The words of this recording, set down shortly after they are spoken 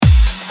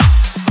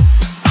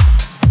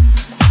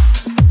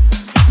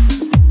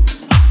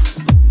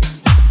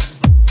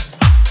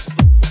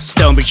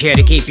here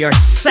to keep your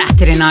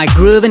Saturday night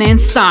grooving in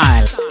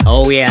style.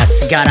 Oh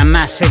yes, got a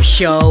massive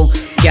show.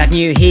 Got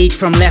new heat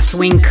from Left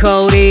Wing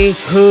Cody,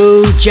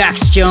 Who,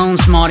 Jax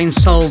Jones, Martin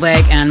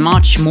Solveig, and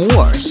much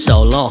more.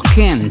 So lock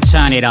in,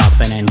 turn it up,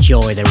 and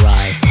enjoy the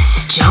ride.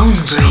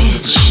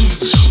 StoneBridge.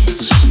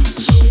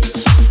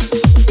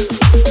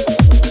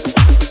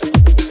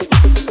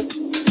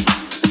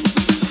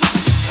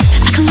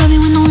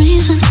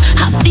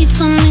 Heartbeats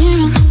on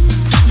rhythm,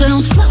 so don't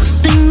slow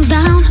things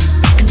down,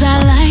 cause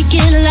I like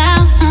it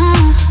loud.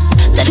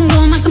 Letting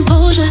go of my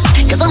composure,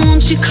 cause I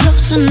want you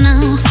closer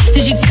now.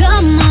 Did you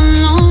come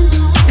along?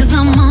 Cause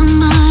I'm on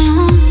my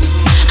own.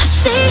 I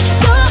see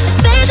your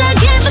face, I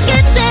can't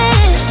forget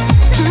it.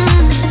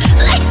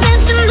 Lights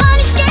dancing on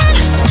your skin,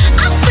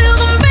 I feel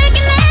them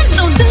breaking in.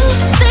 Don't do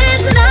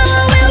this now,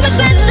 I will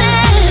regret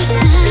this.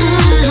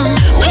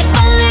 We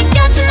finally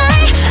got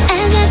tonight,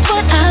 and that's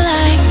what I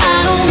like. I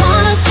don't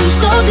want us to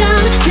slow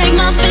down, take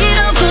my feet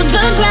off of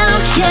the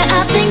ground. Yeah,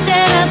 I think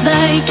that I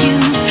like you,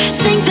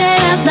 think that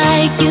I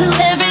like you.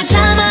 Every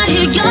time I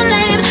hear your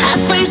name, I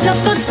freeze, I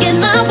forget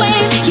my way.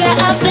 Yeah,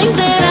 I think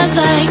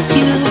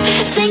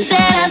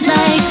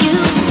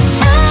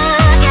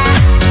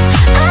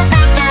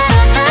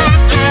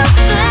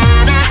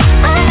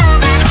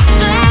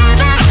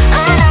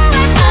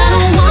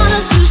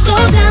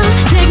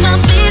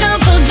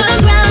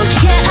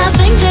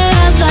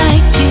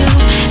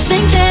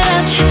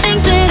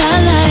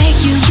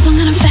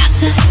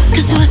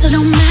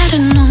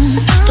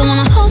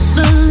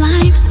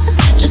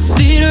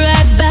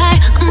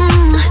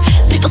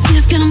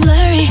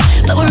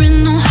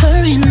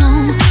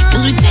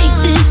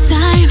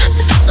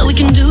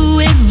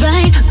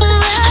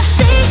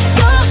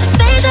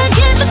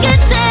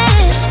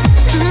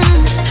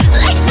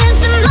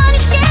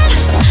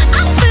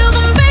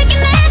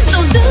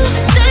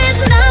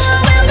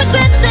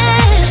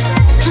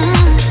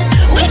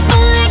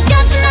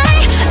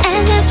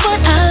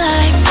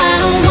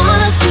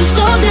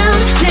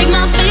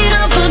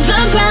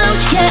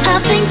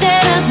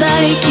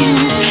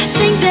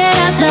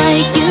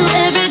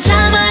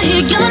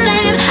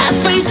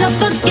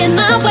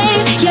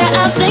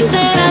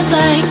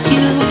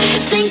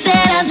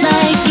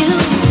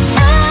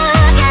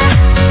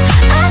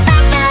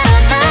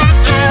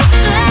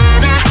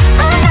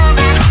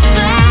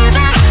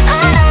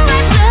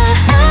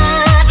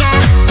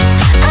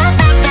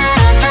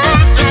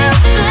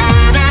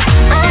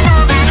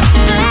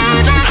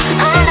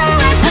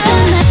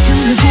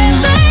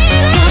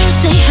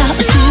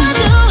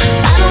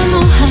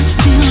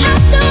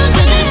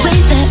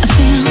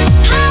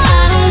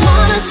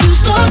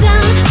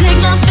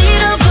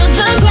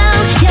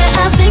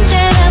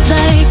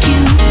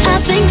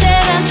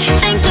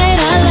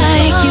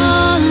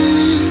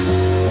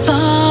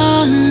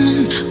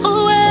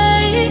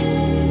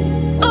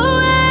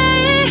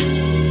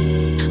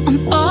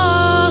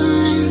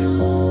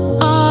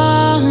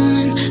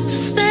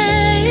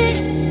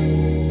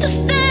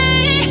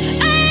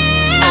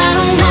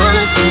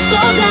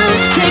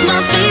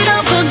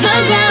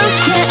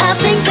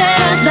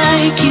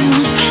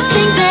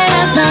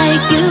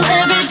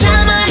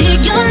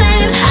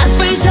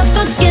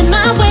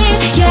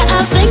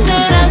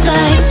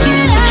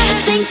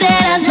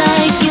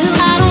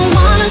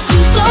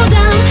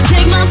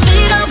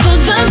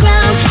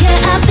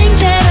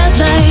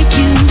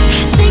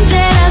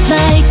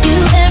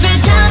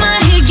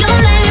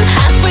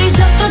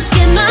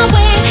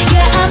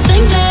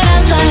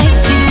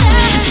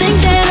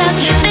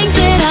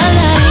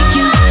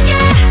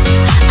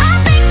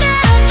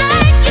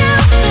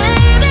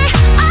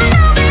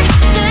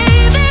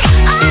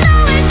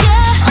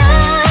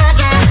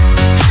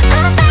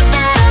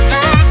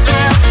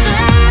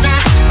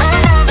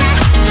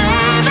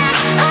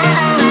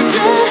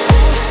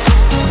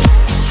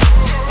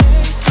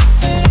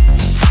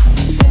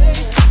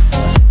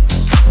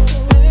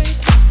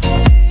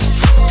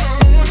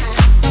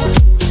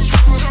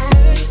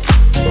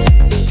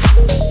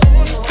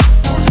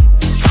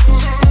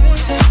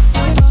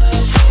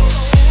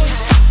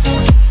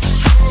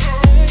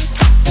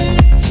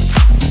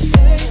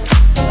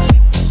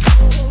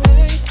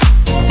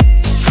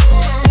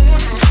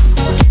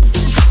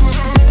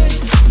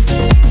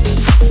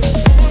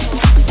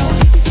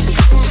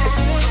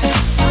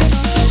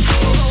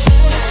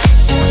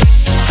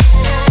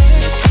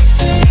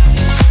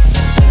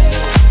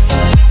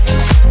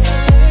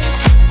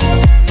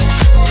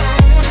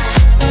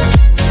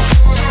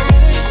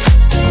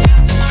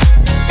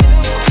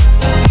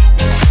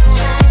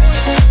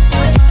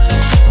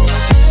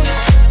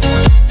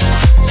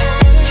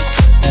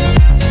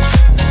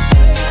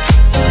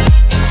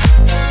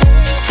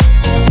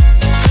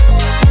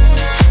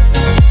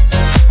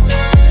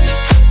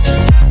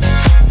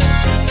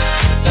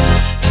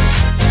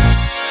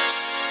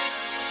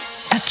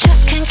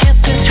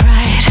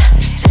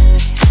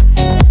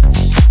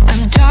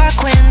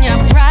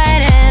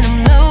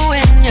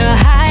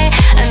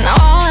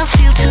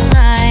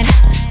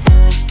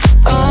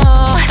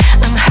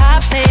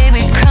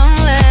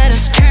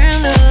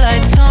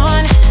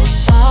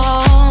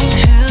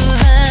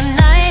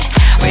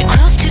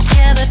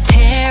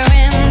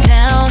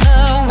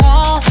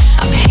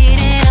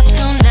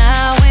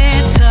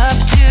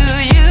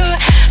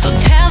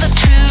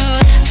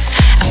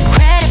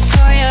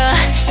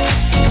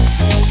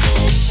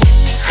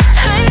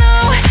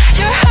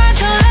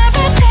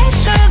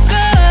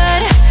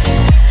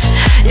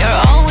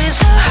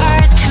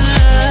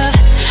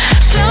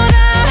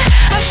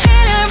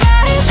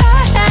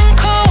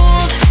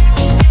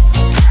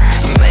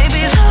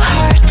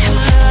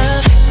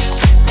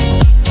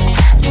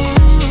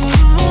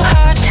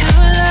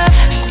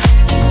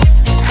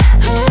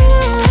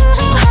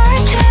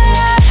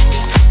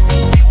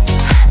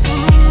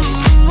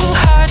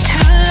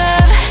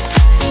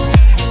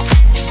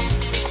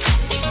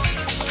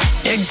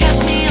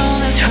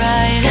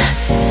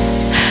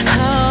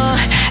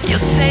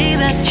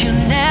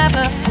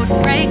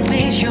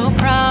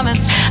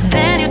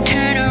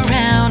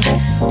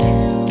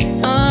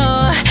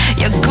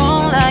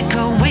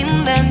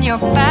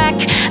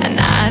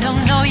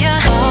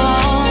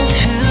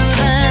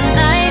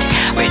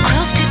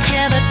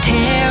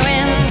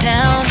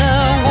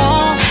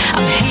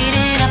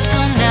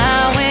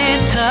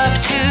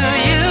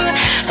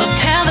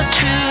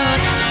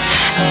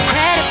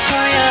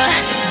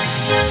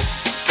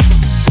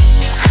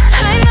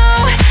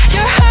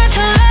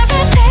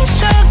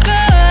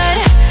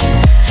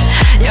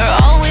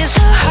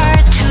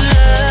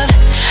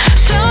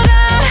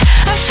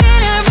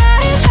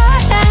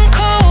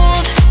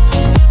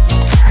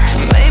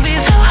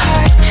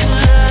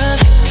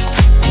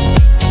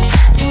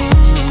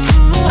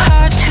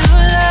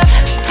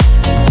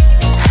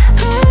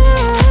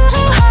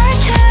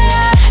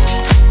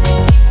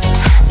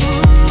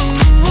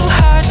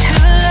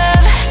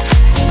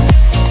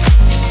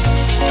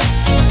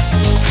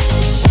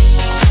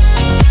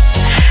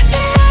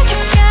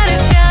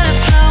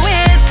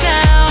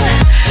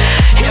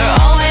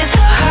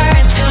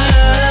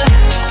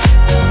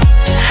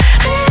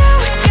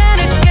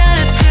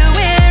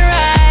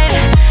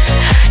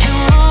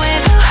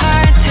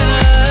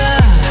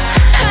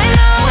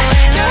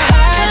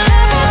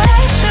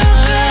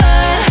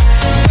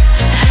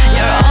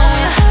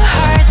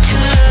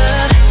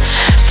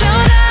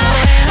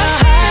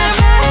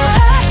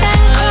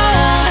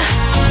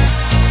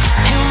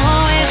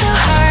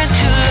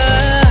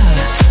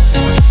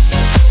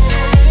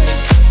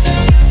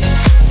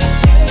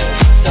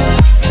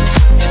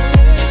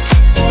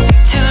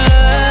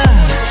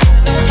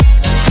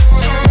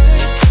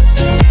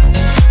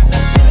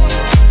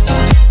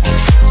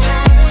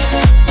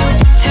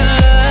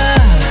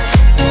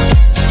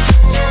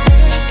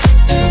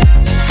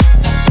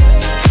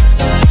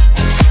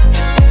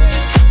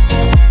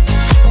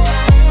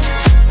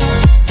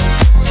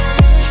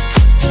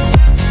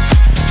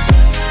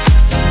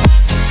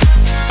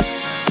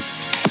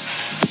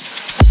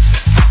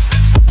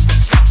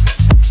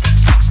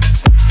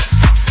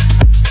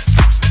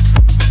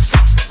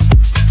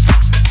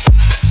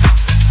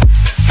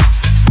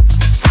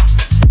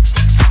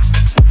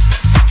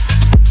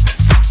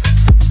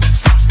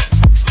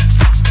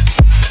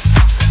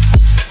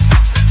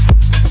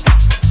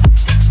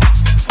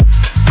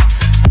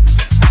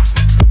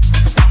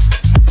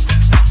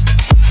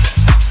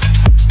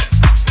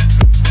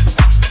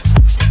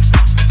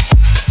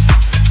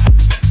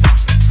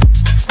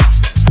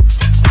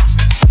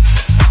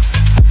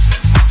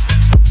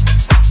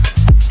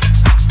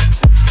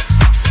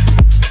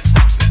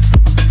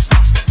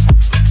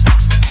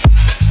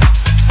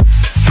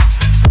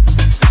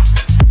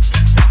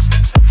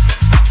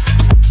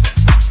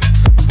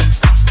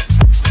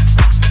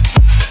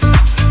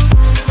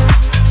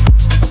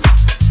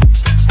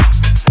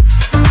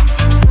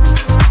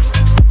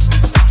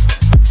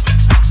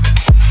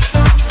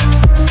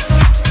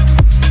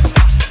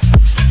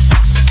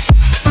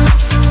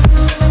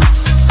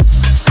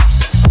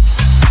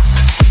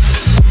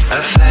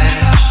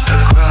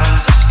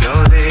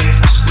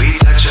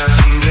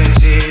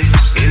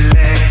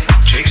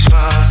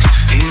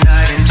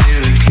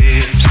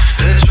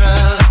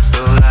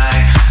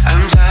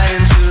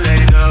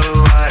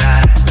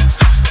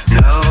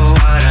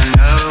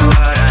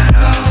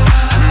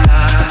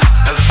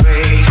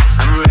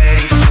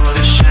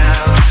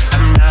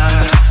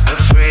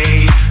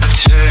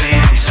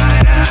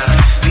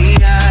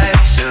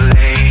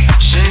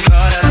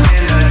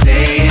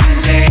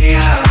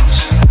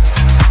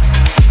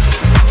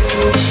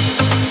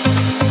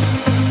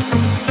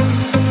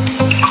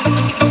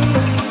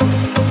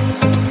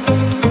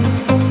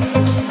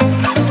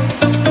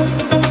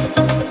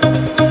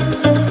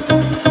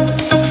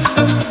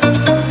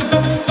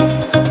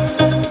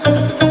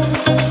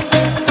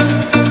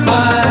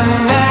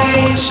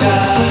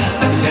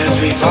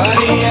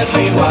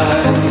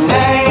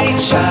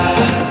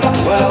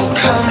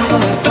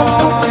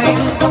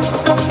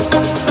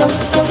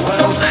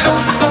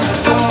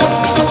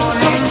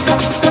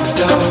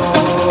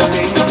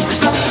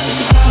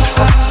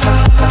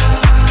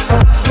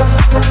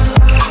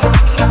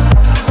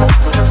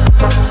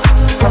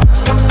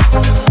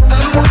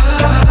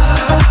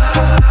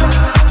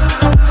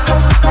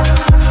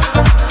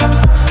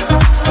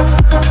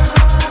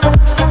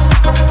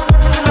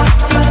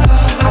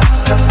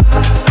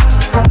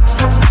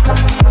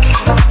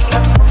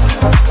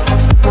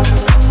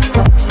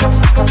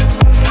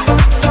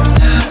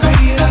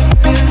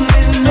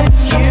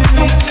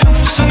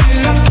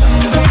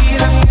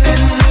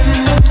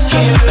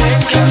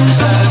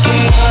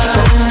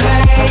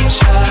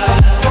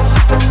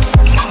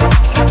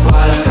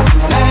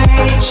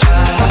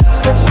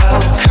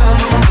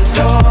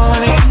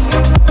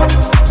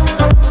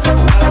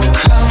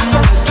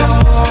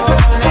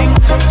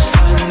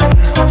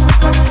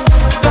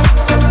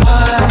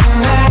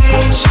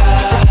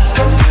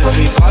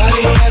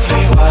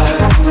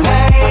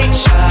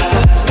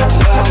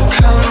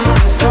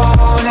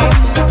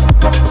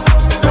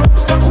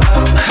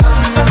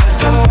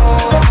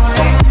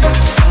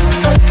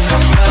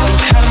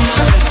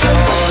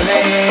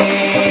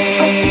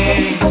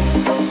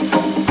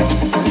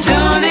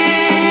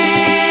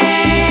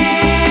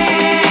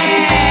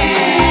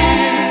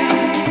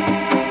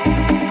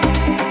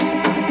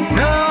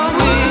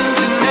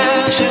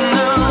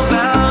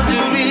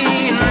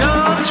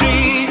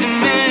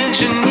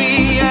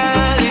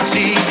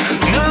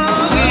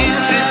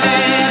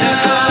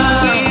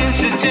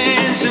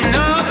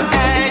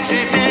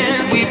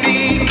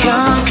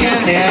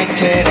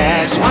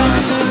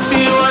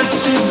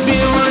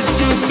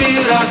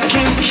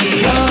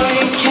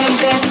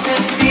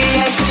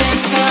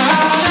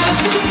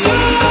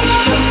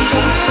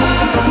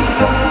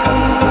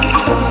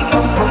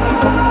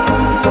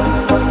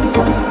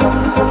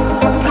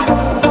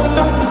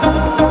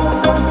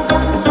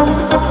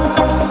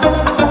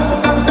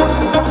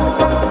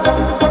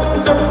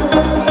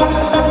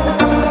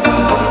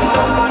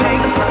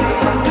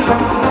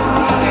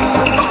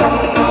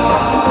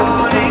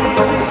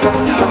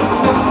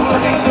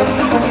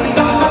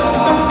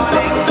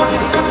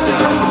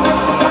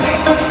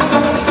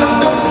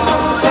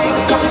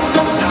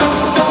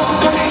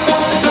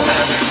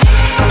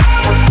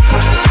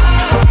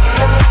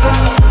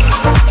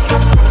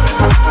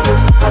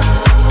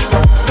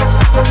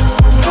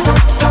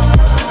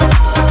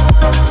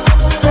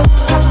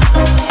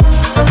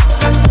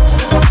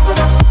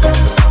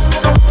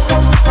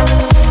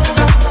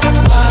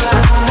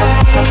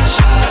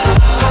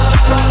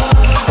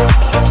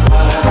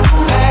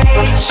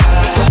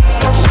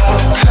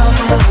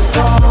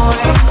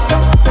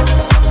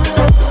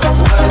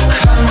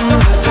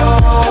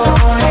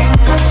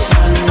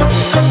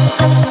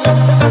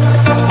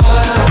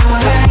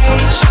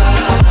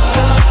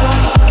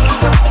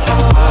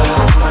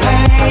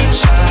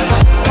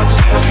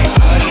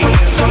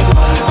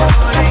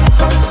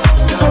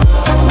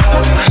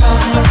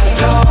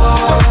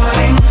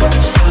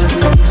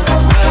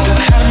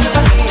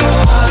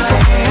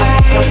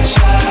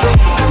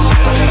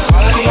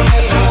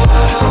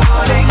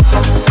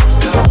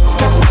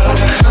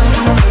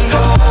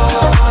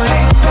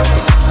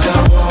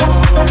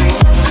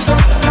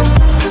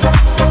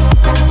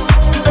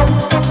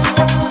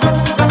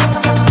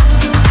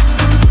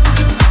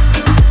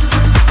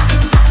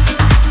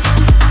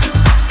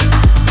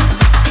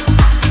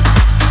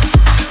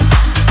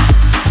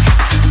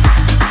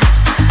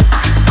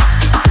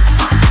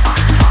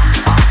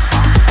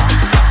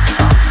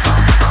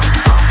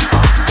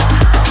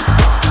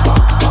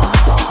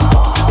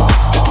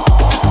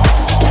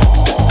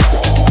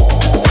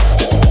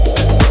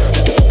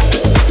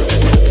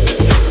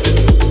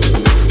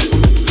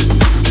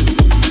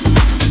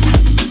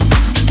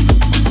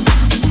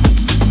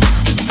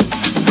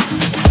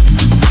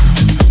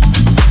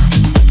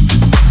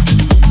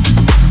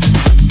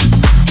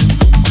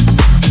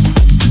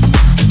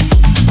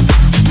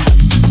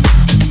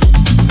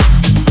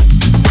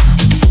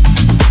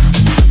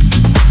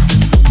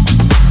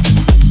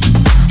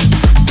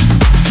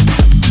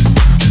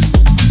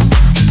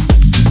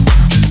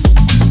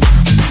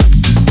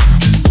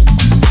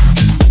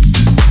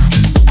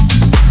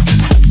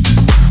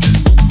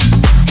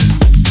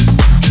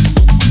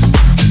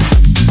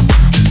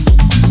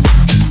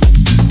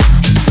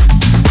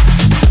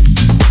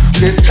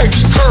It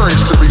takes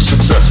courage to be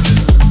successful.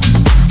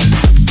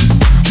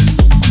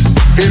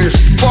 It is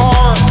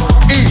far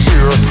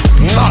easier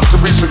not to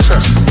be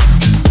successful.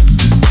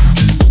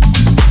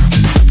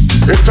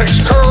 It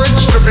takes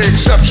courage to be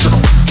exceptional.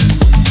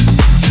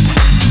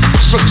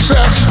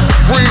 Success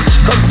breeds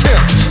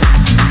contempt.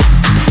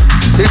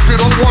 If you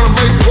don't want to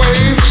make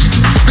waves,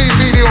 be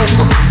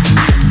mediocre.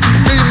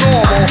 Be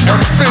normal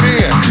and fit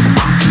in.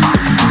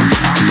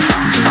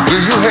 Do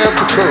you have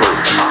the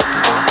courage?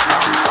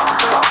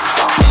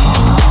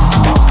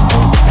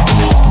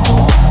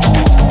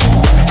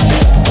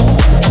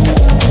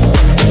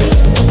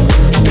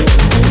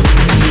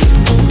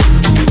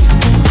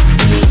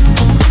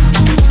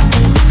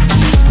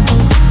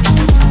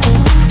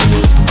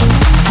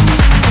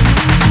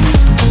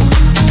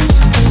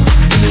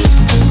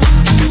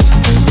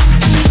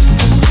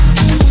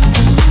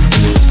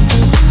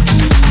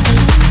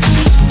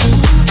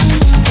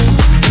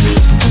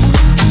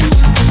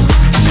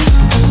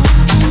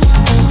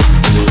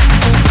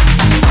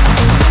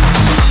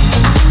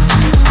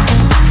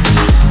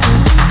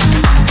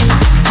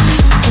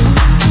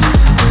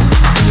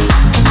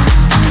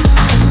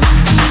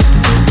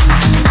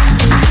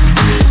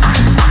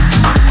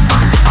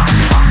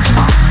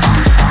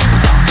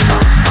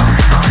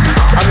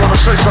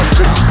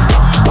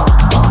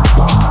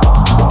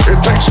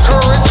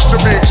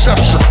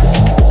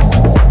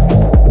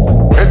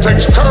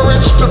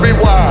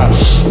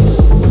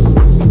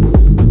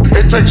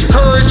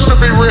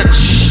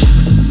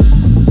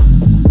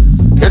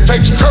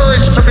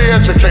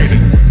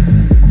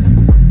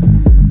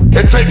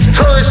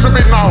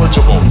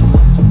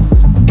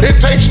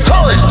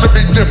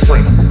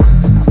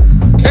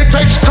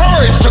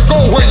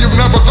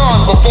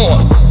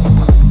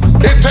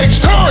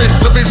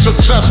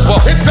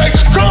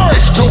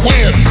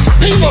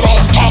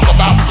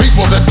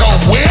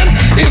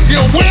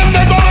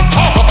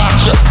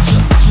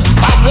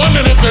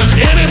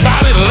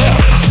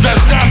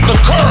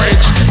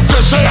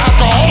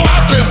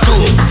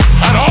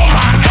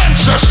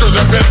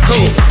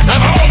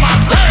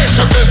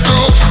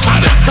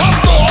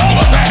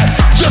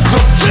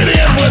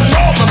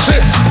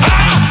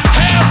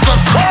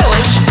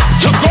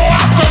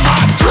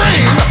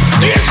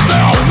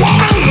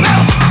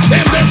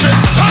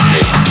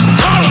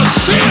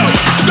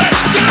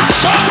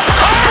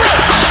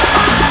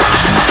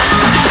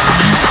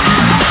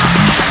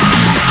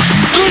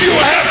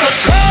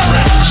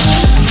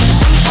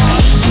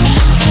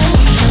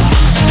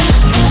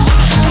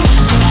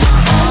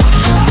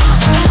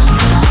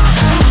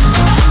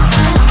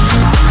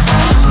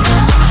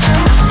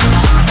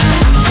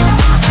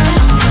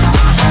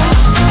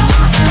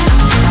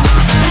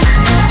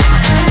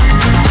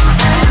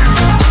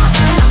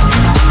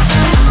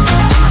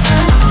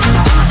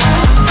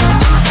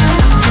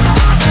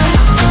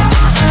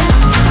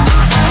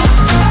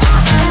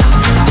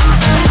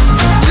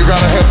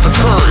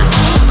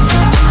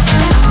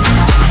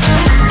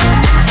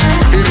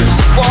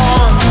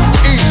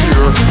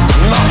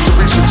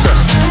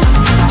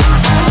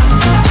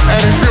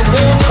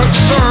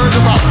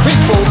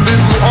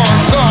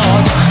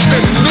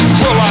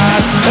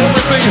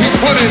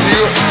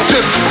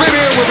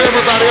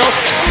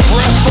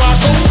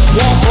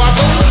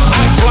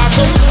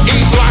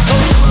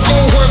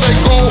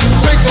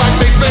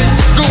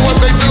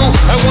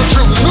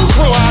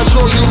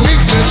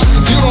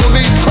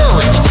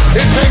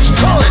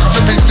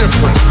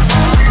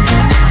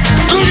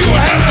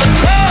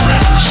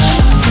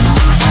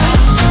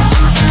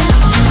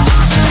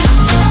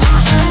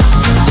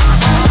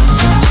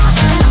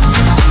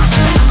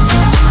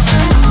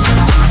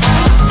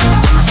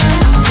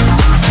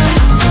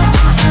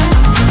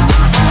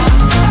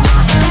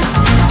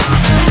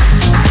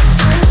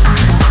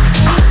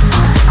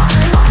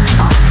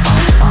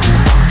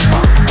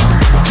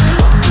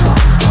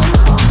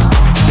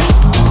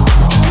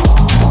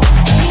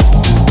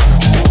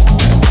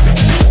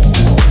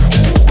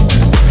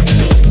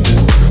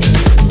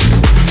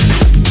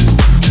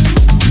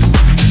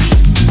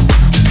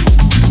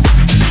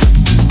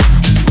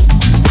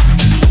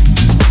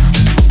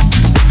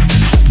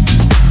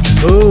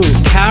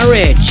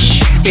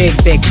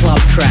 Big club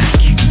track.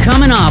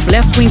 Coming up,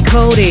 Left Wing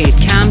Cody,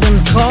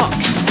 Camden Cox,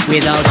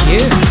 Without You.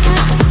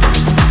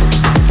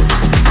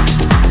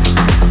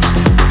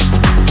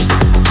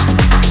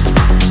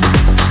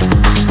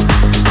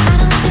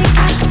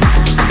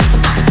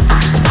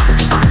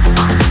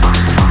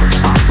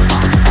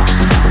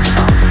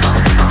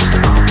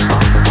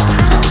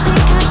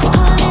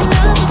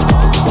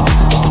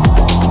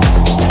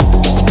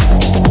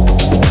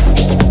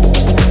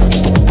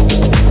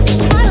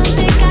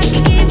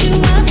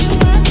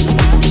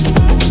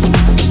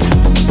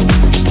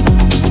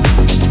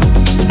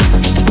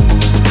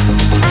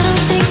 I don't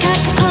think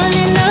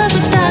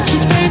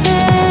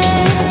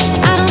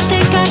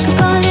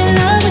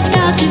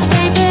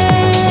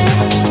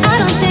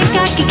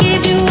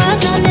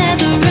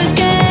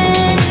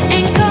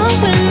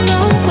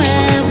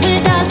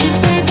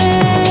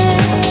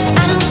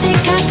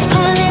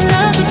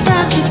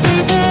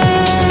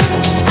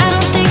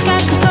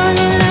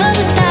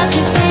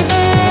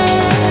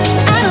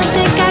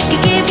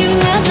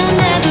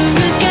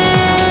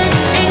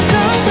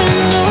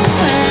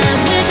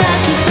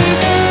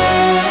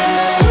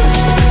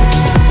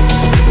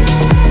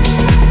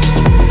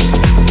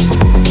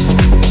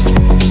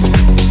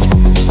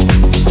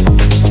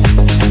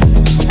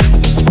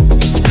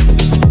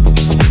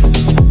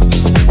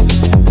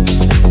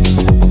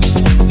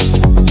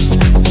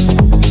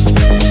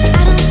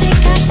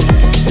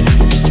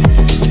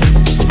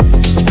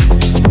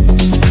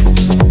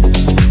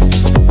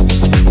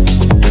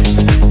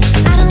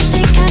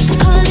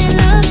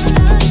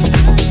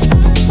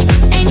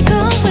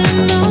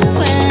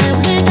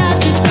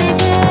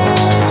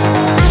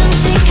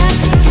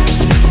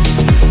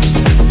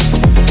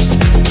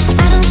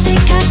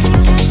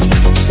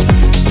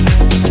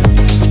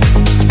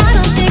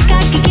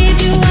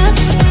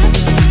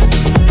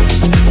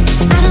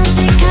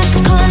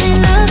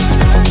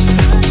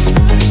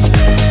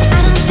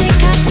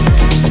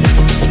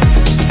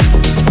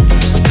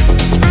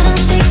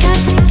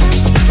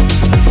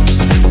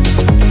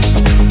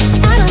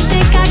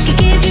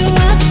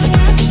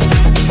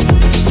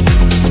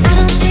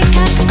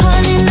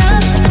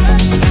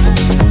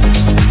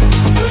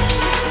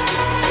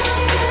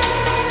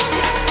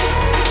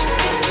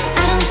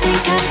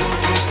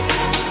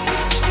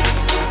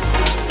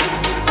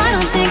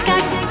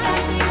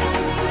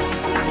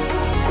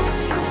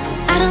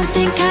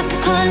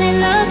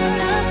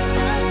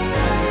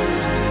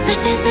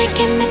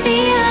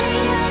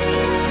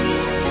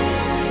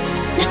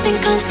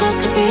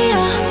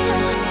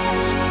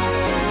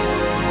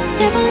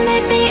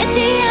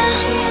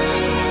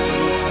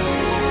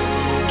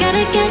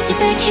need you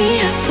back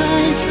here,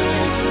 'cause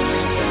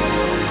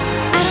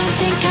I don't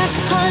think I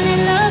could call it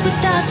love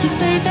without you,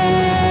 baby.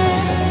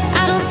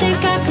 I don't think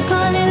I could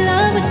call it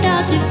love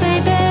without you,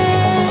 baby.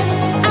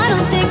 I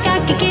don't think I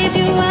could give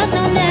you up,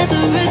 no,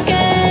 never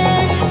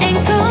again.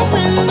 Ain't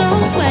going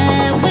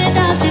nowhere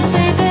without you,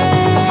 baby.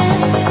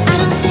 I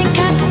don't think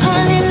I could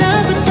call it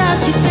love without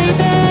you,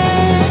 baby.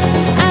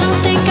 I don't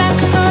think I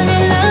could call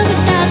it love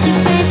without you,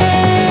 baby.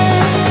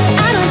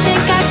 I don't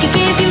think I could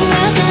give you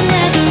up, no,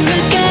 never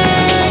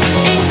again.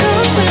 Ain't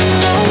going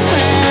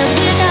nowhere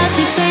without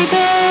you, baby.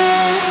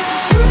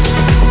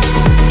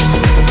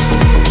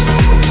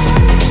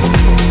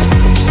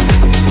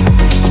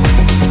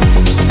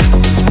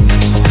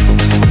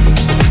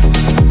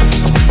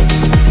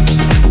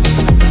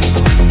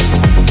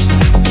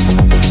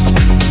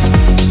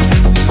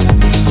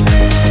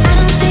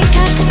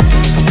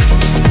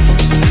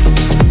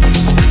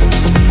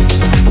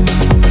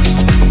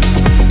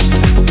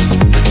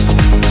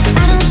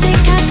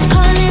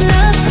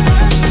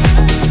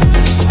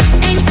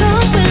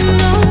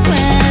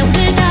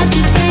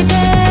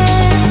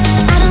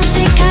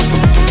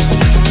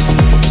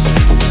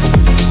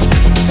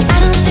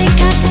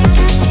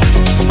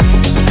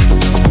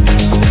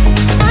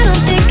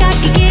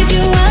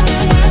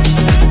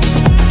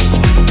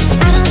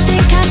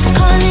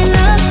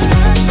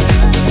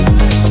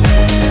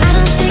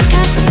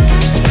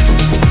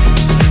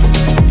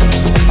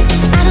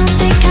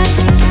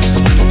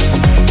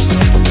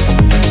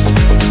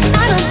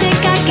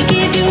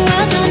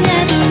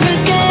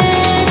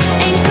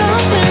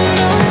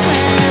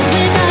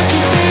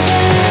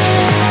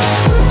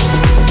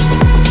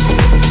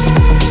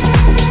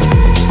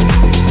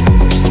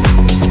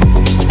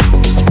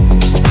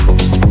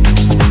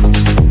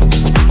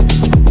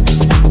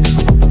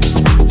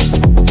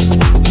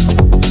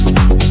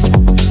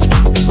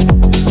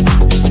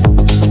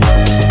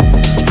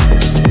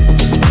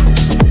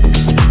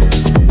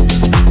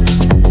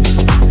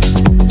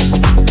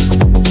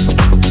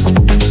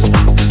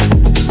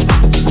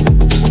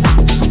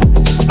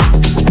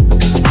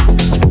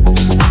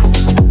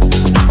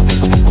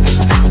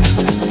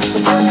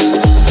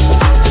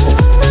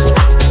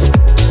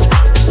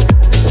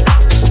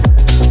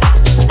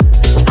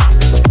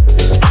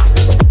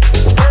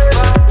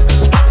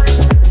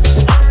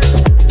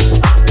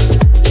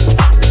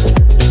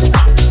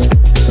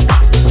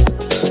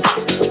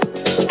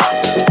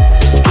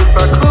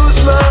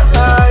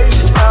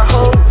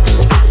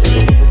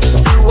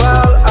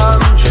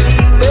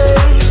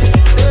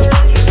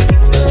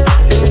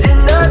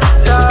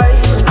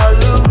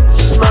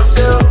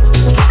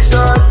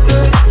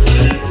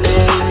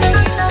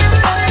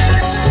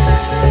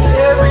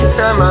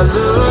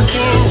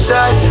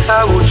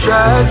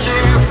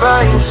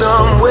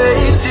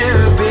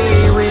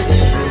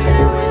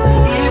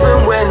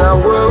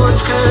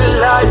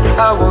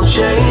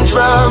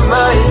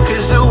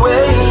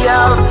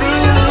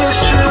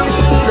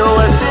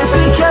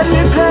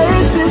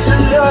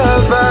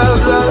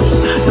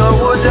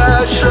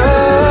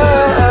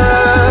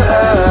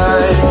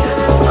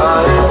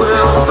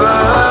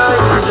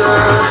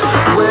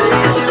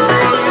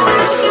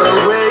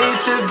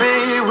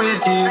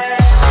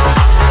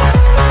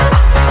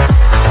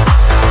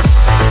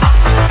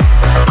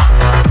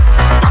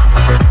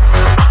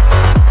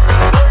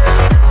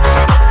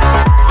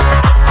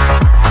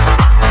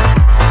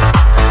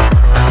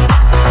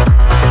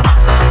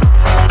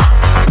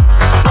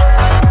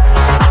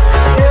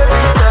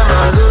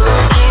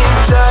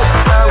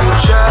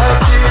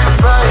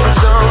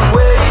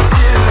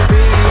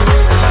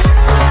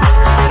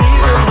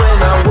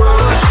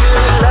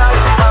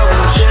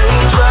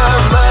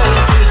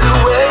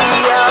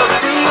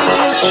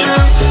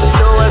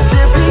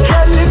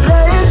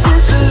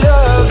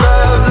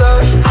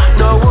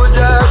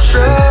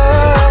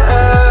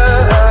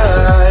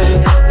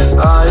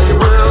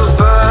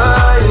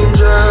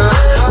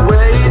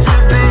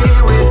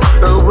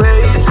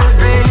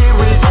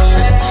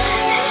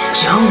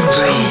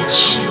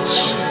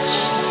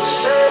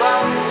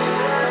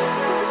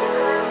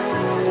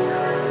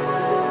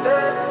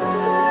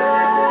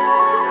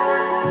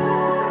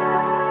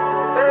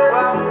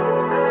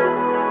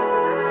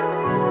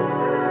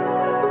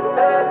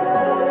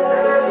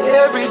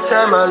 Every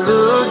time I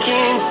look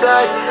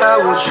inside, I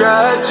will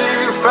try to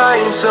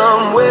find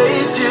some way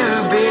to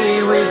be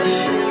with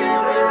you.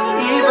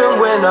 Even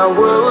when our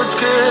worlds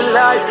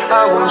collide,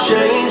 I won't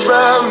change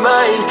my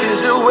mind, 'cause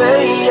the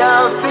way I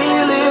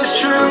feel is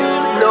true.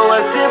 No,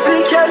 I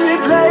simply can't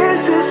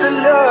replace this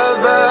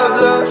love I've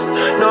lost,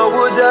 nor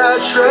would I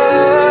try.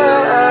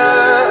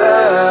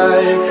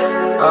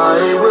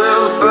 I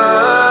will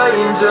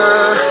find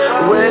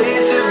a way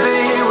to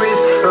be with,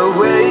 a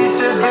way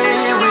to be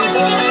with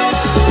you.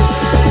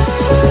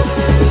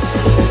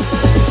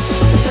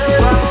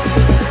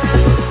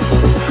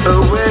 A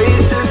way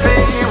to be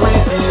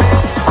with you.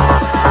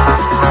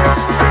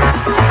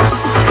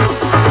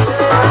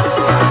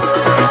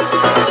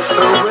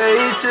 A way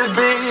to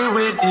be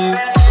with you.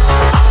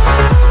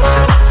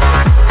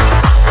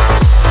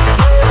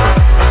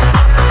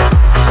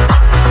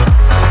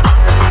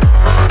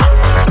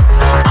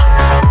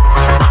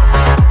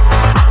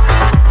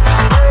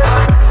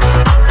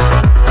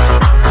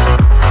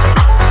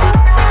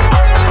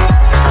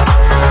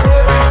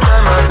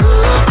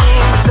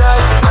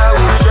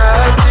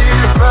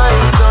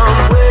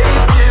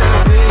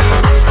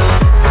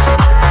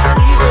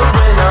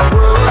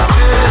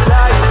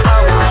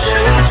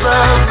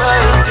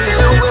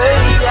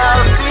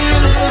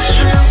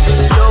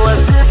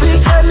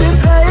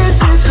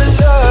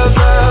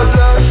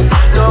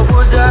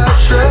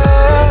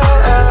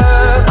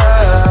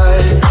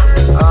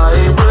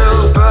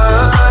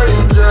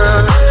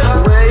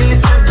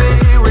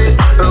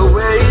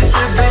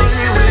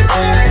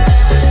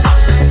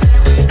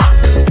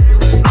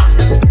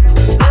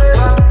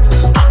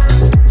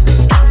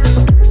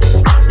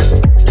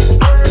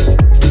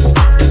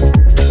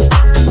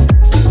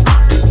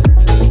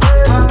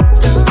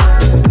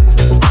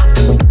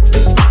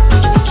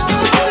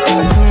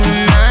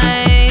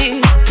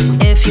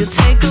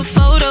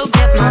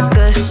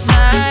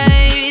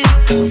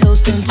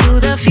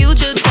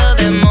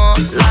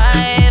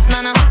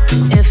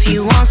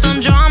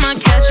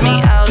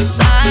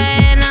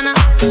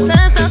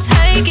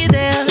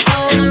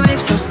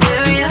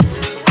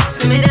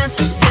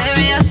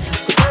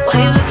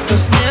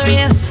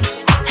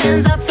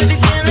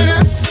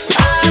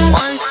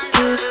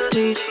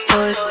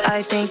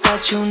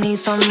 need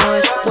some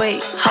more.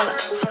 Wait, holla.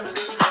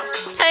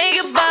 Take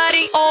your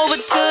body over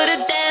to the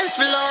dance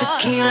floor.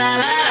 Tequila,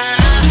 la, la,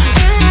 la.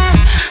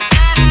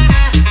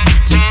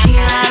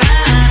 Tequila, la,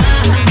 la,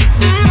 la.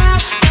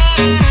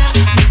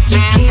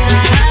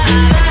 Tequila, la,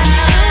 la,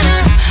 la.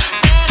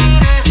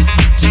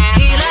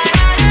 Tequila,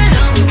 la, la,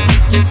 la. Tequila, la, la, la.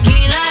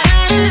 Tequila,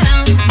 la,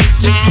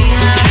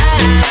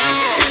 la, la.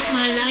 That's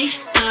my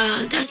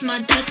lifestyle.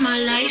 That's my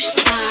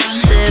lifestyle.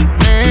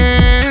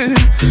 Sipping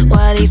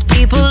while these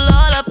people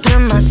all up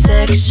in my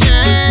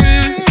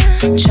section,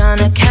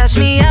 tryna catch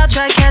me out,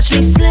 try catch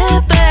me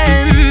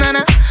slipping.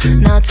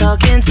 Not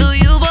talking to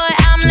you, boy,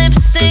 I'm lip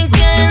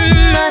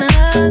syncing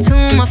to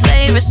my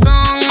favorite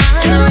song.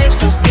 The rape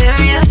so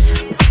serious,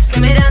 see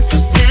me dance so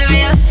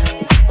serious.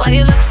 Why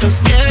you look so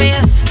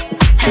serious?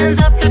 Hands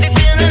up if you're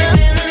feeling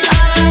us.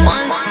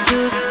 1,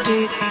 2,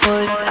 3,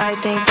 4. I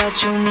think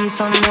that you need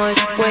some more.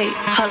 Wait,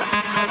 holla.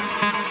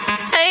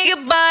 Take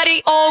your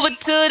body over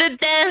to the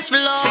dance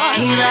floor.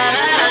 Tequila,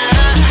 la, la,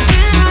 la.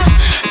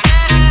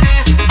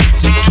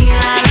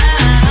 Tequila, la,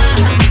 la,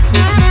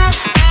 la.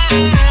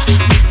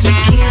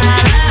 Tequila,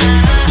 la, la,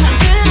 la.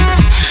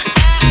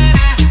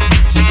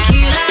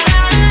 Tequila, la, la, la. Tequila,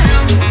 la, la,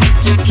 la.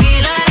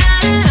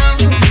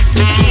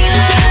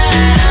 Tequila, la,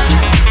 la, la.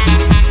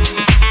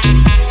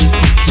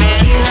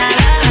 Tequila,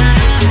 la, la,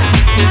 la.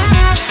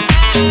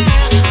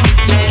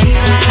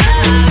 Tequila, la, la, la. Tequila,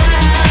 la, la,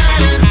 la.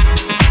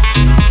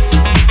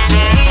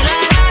 Tequila,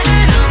 la, la,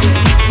 la.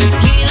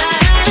 Tequila,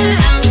 la,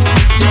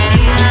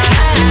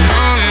 la, la.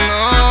 Oh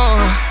no,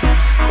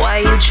 why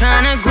you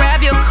tryna grab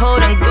your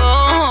coat and go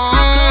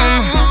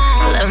home?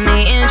 Let me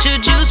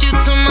introduce you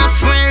to my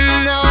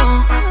friend,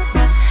 though.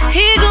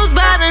 He goes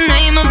by the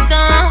name of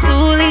Don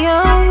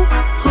Julio,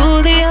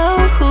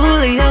 Julio,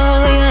 Julio,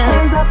 yeah.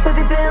 Hands up if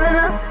you're feeling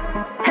us.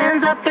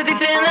 Hands up if you're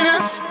feeling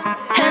us.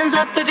 Hands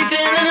up if you're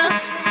feeling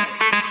us.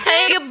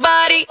 Take your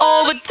body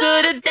over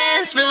to the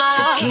dance floor.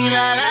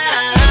 Tequila, la,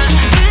 la, la.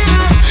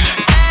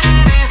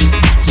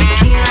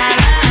 Tequila,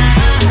 la, la,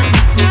 la.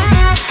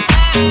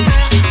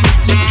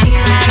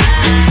 Tequila, la,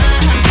 la, la.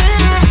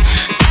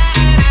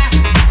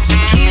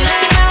 Tequila,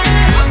 la, la,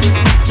 la.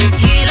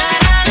 Tequila,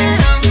 la, la,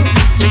 la.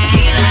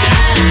 Tequila,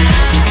 la, la,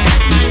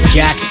 la.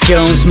 Jax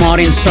Jones,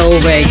 Martin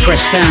Solveig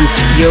presents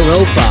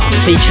Europa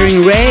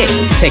featuring Ray,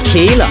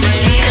 Tequila.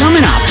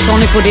 Coming up,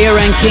 Sonny Fodera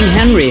and King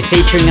Henry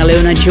featuring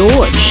Aluna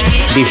George,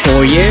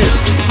 Before You.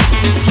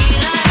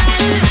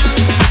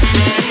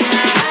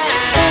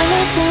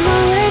 Every time I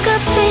wake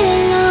up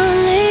feeling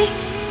lonely,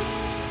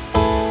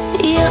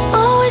 you're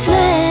always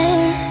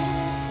there.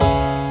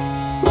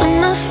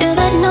 When I feel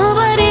that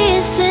nobody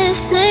is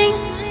listening,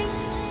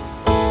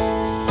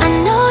 I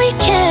know you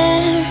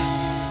care.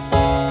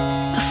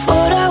 I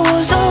thought I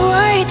was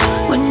alright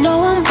with no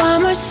one by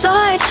my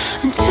side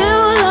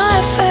until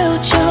I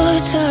felt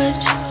your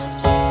touch.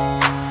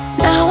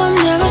 Now I'm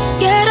never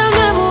scared, I'm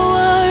never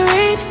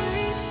worried,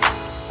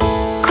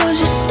 'cause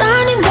you're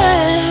standing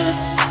there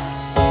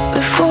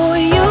before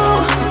you.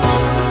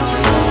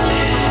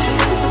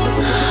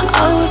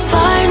 I was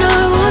high and I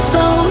was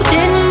low,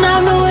 didn't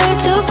have nowhere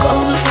to go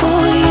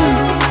before you.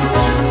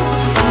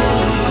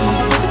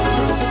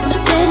 I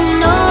didn't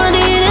know I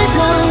needed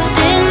love,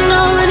 didn't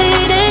know I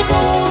needed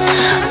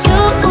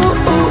you.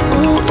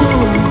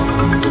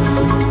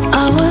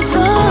 I was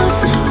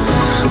lost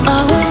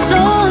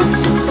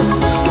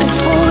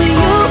before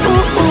you.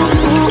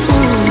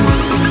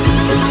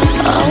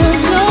 I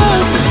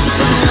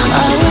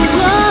was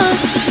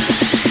lost.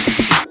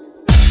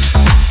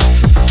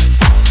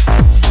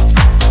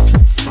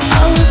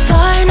 I was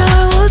high and I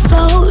was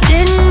low,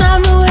 didn't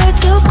have nowhere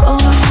to go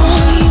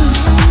before you.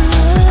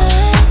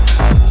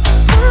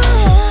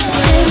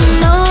 Didn't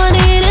know I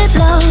needed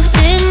love,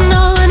 didn't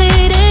know I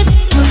needed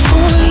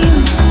before you.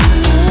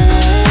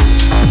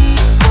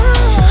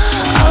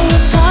 I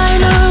was high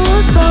and I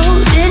was low,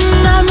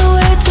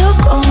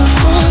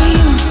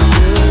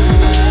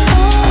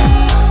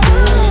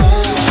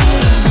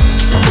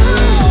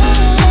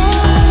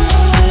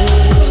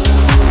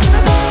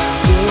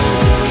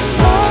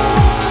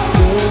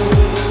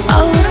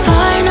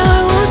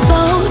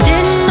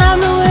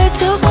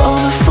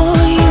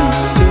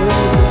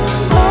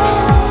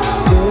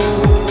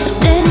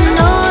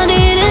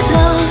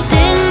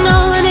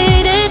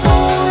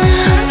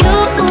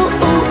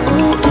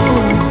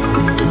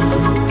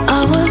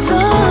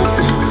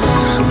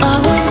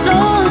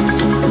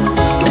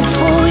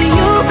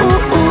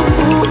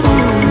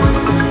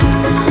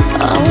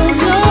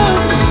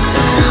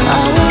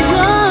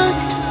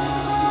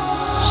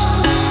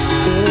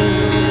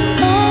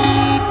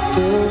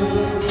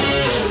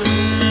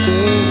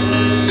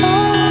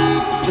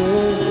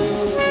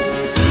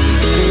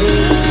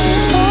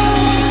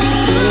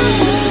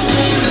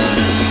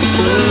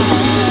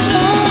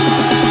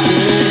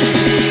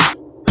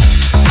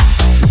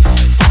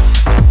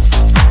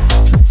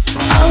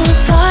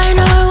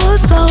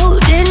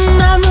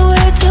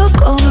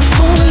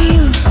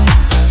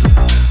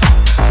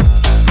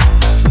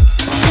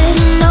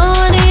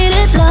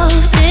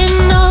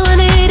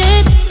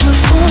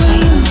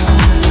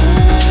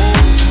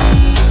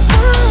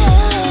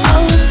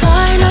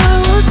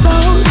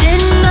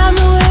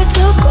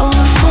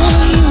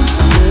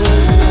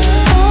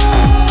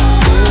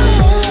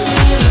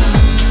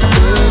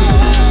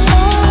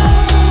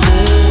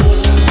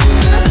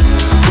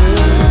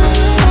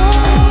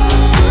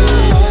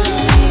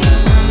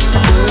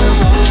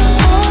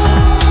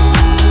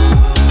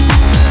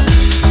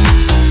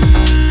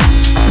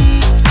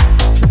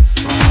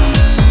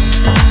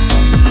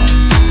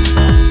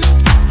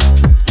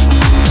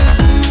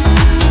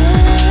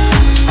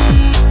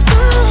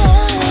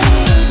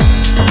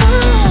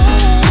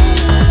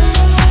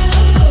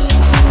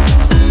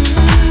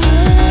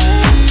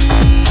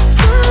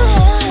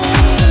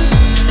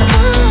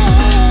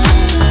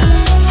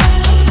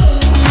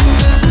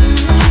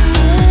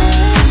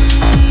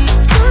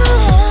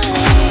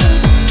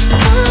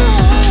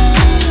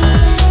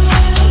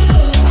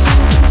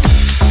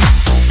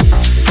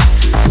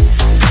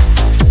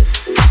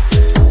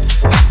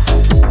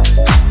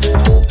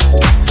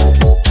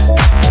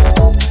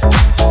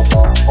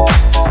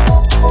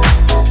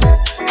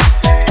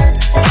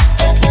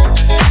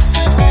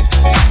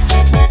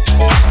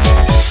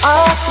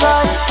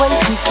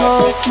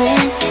 calls me,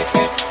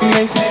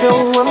 makes me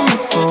feel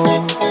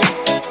wonderful.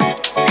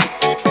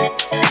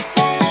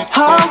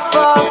 How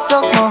fast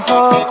does my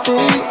heart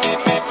beat?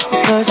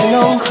 It's verging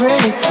on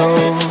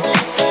critical.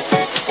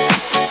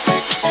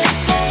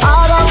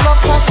 I got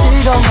love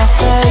tattooed on my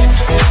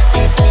face.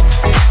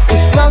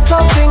 It's not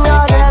something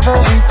I'd ever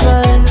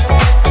replay.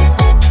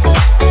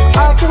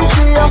 I can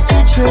see our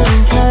future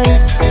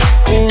encased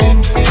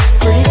in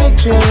pretty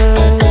pictures.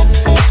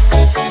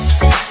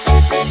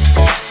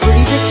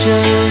 Pretty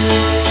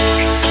pictures.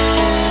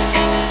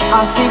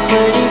 I see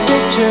pretty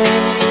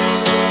pictures.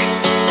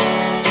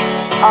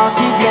 I'll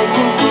keep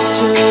making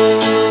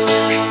pictures,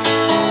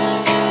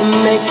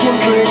 making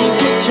pretty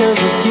pictures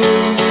of you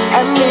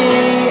and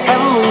me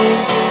and we.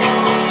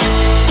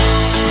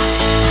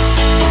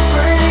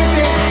 Pretty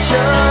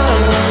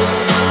pictures,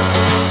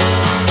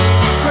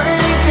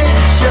 pretty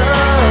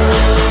pictures,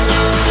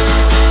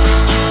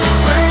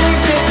 pretty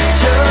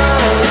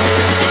pictures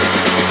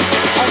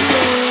of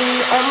me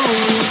and we.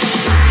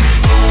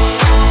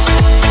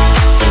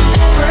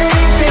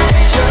 Pretty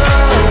pictures.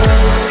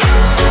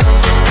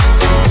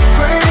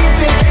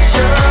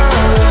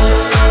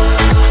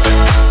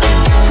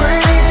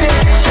 Pretty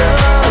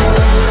pictures,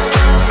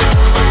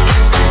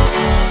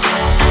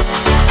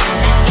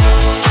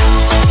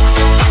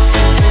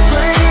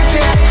 pretty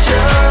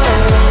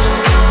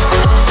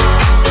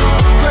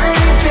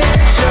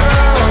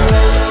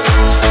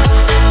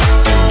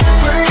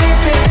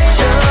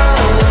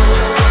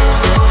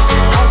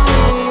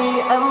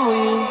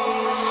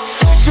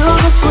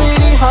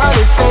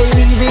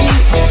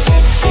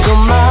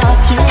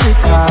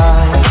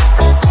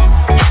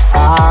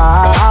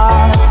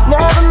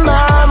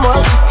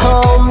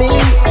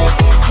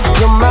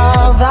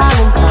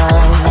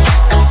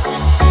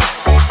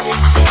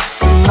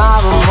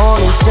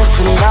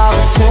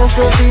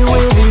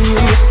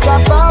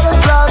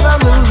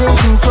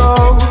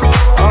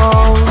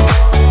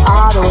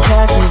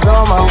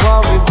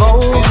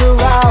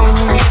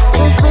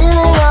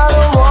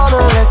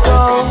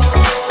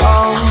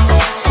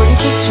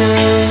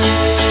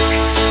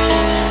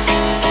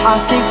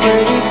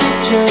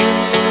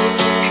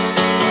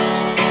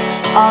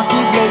I'll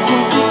keep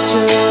making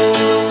pictures,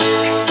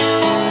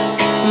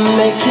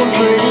 making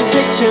pretty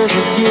pictures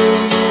of you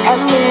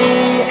and me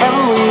and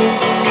we.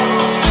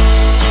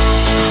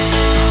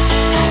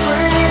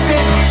 Pretty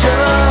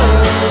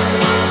pictures,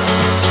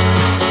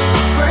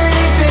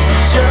 pretty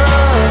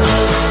pictures,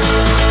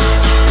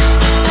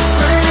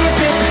 pretty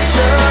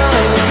pictures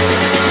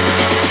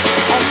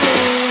of me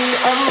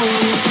and we.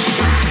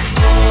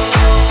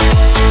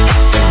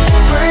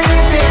 Pretty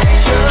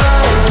pictures,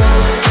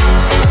 pretty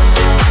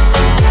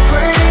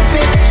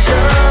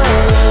pictures,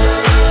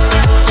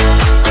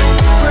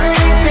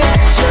 pretty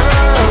pictures.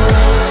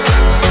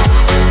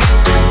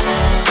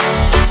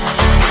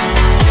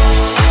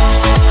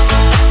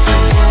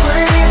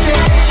 Pretty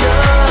pictures,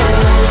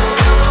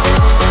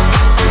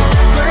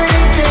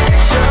 pretty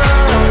pictures,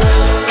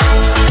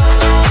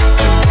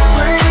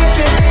 pretty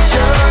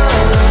pictures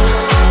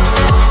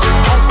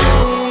of me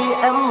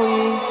and we.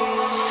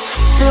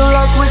 Feel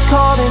like we're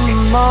caught in the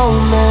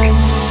moment.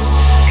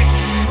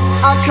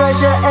 I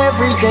treasure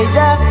every day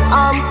that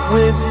I'm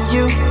with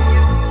you.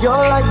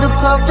 You're like the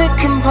perfect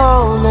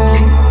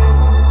component.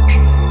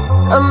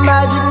 A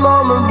magic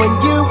moment when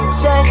you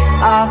say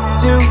I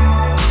do.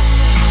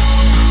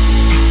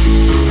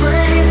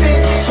 Pretty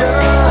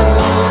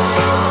pictures,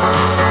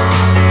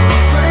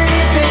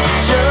 pretty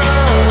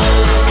pictures,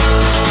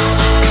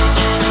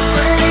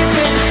 pretty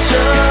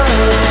pictures,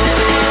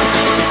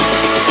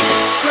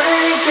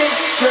 pretty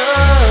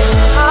pictures.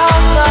 I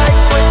like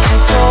when she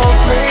calls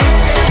me,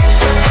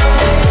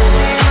 makes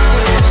me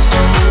feel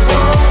so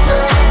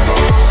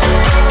wonderful.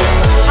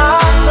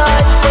 I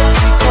like when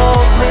she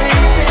calls me,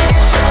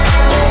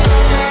 makes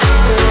me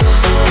feel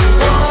so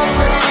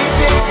wonderful.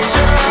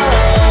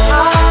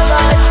 I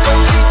like when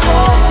she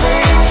calls me,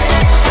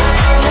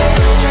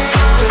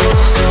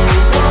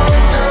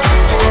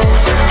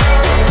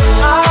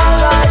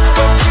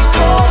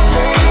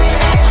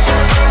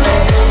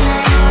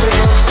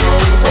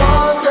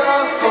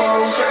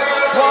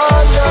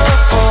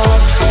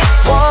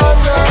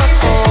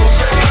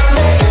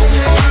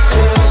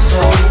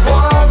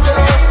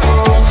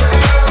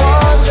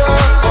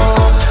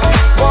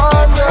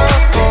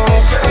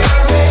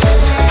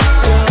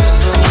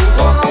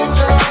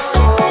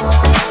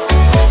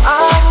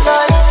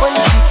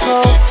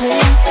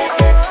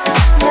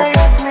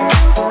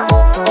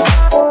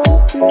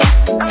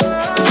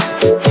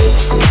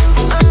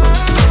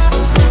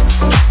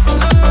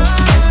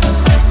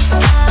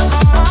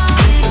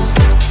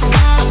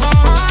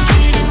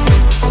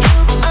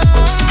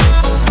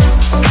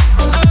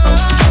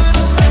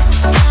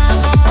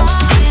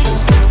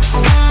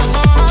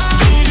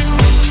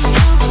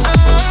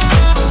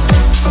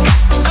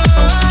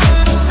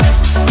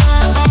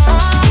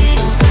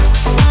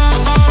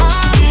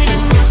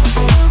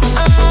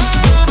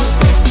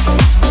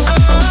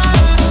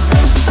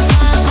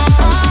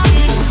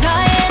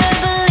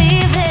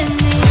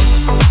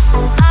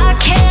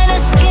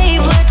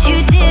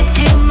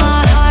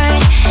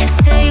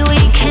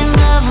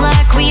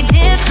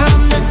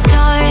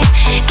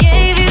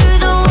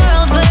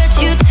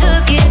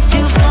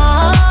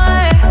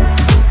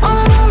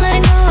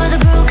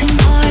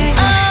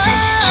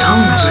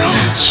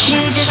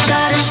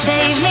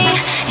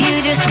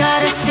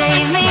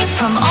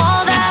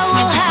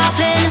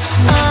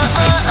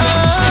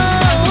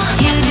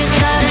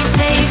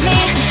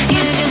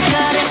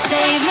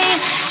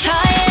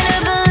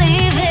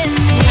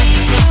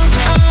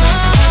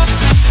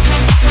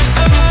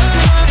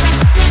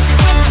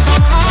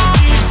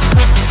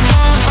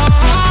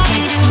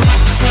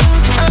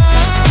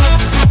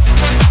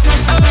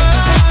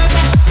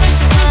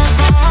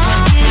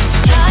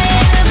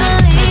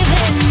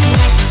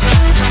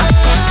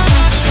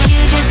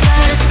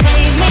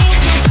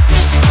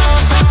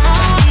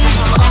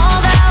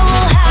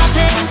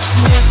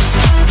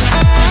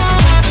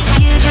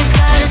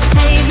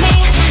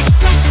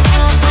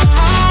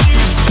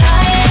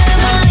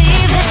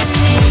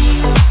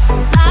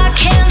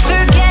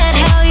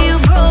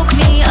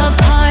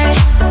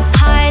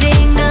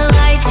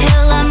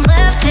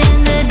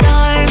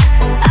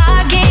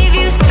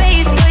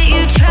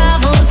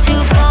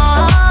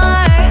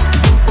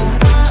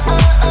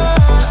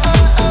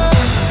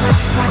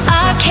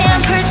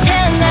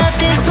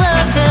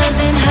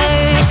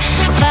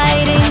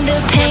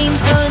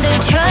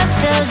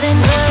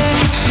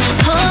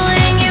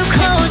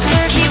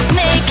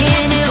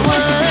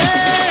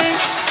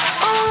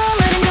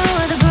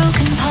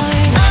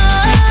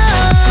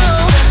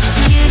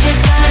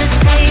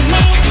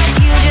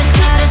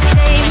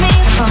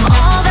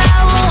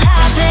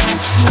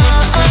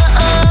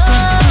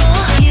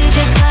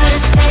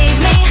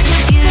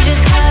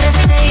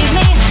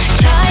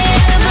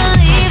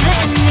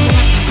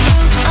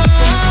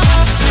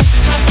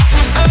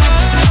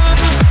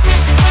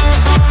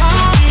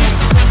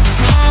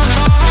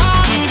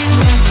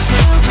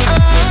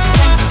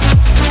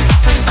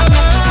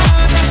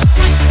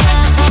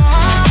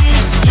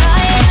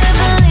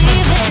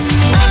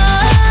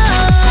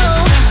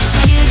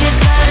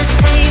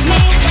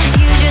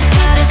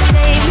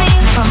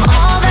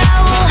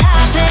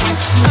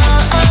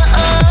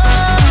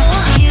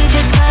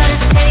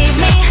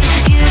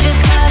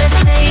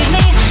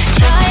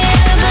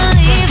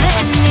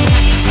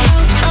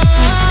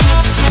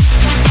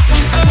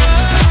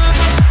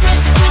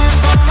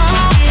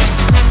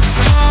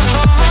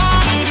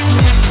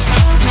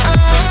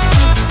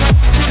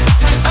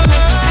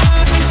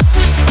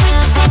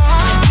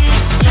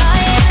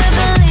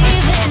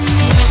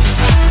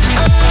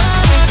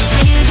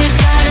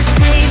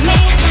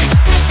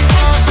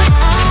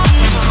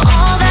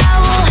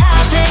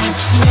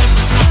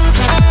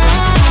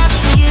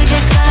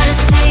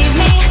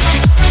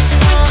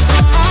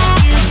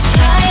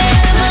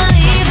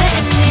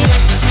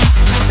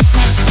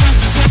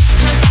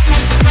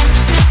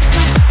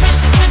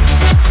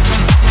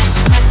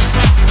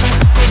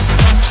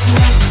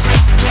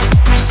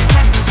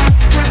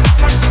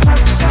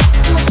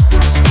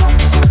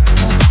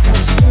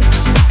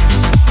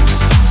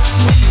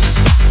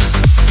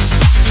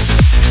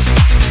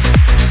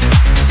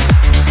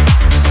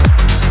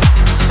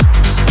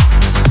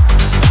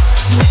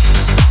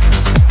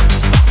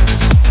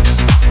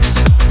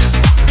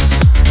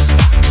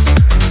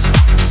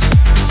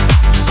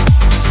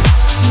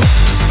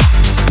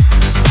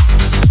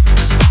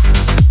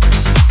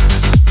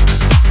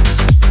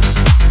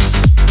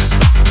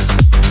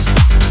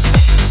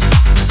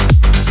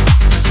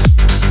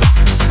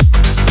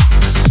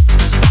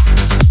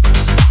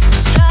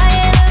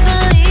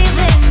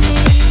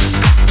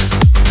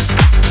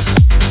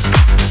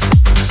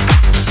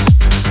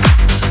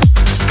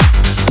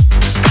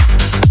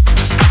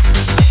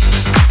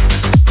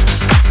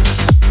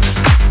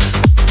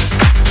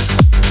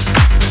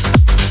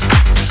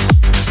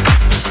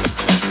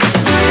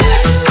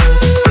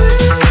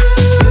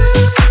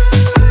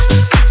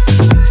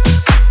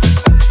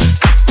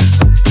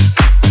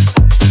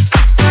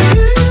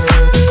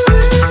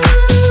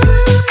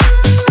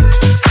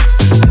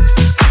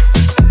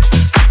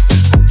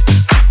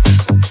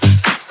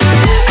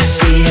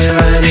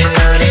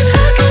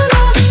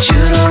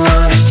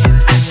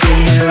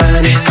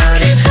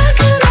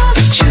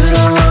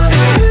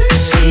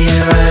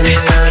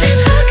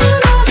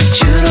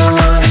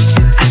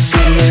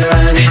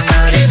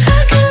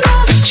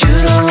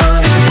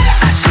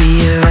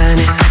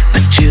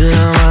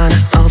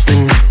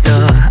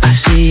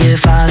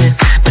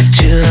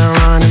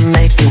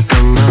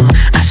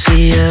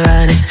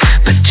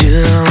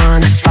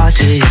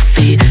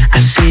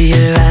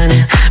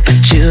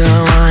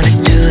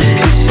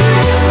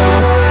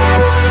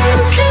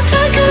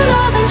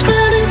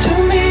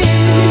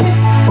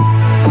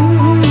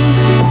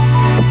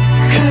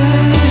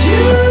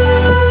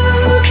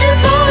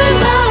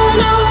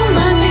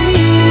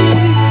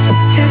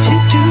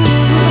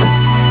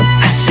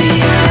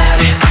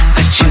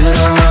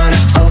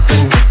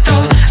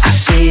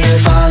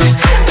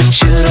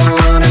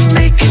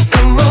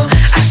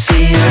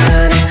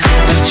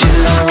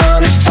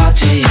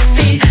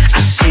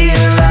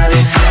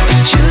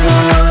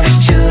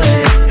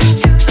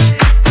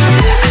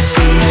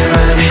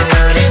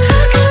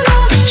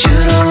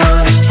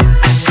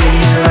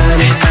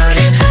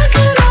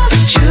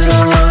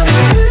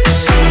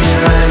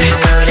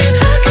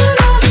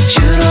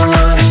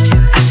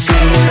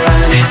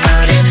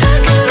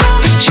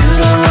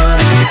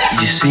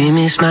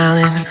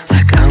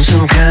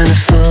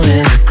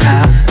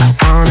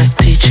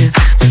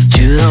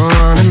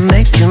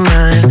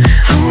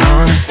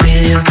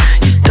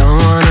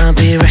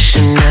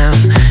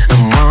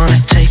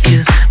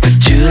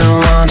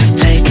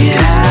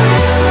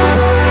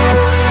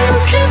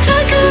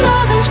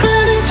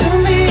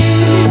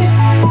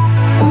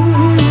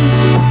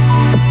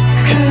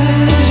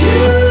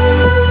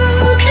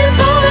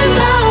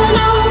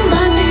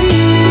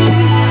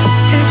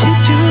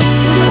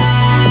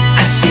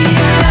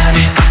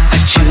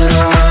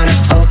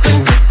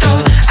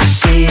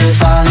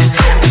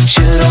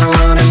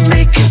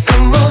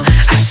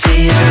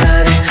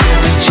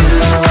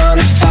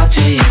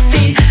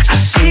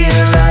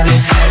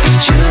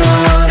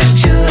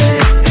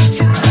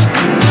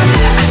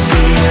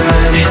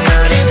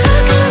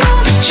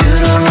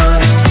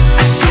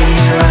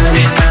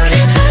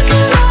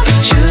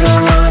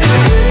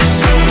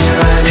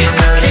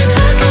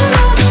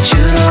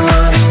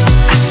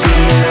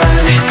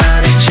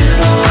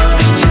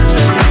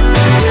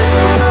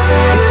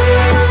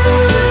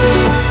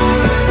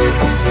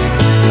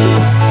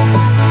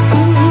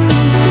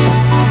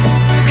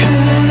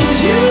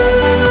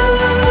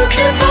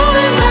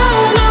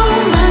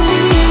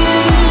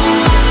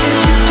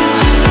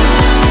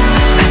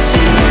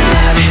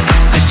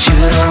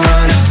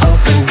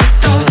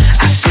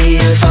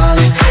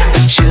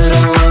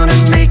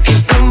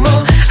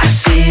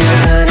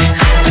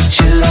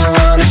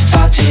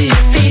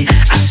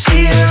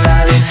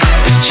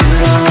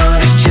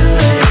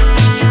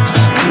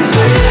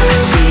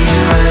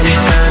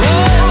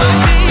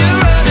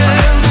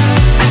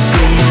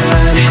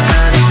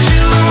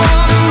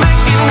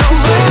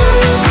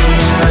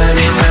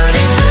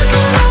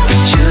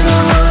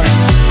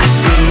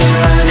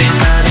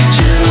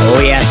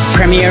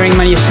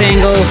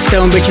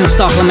 StoneBridge and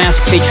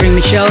Stockholm-esque featuring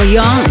Michelle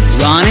Young,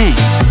 Ronnie.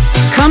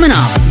 Coming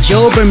up,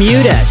 Joe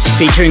Bermudez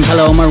featuring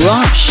Paloma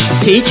Rush,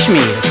 Teach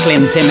Me,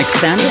 Slim Tim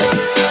Extended.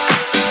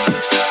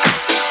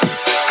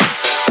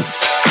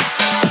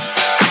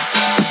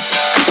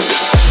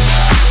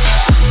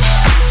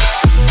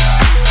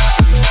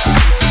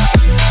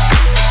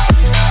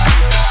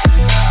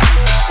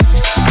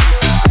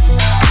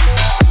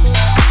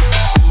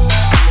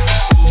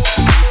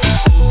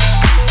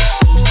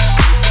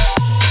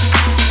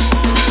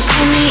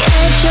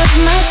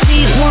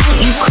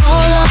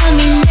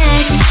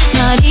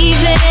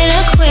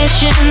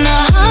 The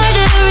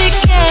harder it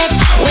gets,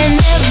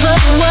 whenever,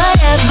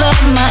 whatever,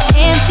 my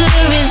answer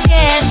is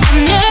yes.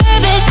 I'm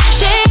nervous,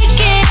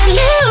 shaking,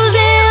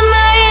 losing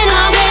my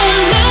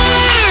innocence. I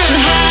wanna learn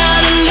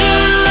how to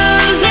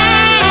lose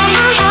it.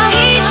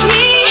 Teach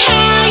me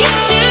how you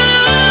do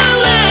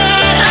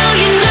it. Oh,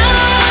 you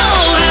know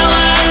how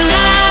I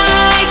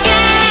like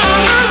it.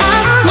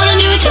 Wanna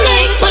do it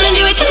tonight, wanna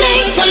do it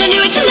tonight, wanna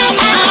do it tonight.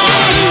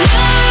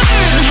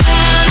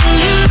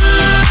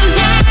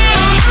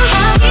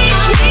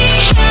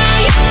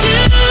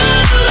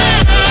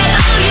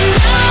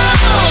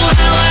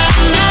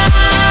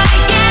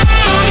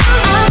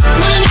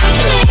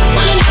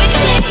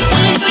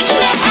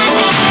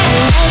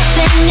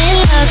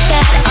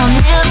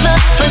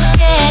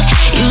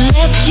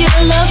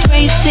 Your love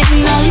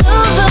racing all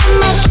over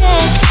my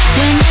chest.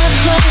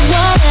 Whenever,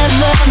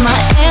 whatever, my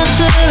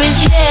answer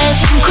is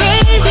yes. I'm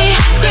crazy,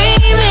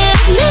 screaming,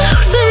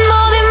 losing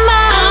more than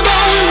my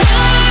mind.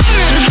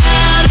 Learn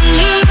how to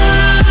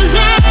lose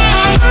it.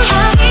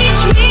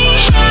 Teach me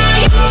how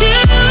you do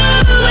it.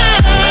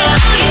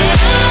 You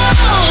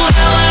know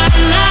how I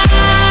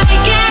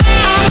like it.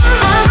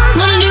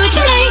 Wanna do it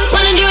tonight,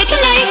 wanna do it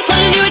tonight,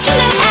 wanna do it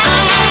tonight.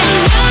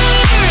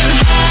 Learn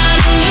how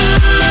to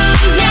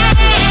lose it.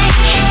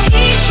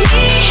 Teach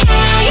me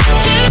how you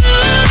do it.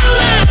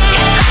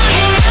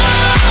 You know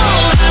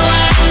how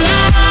I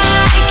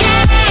like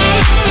it.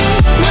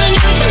 Wanna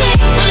do it tonight,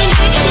 wanna do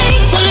it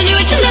tonight, wanna do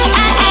it tonight.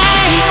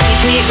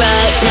 Teach me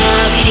right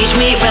now, teach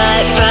me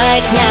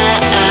right now.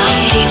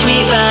 Teach me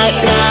right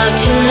now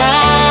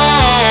tonight.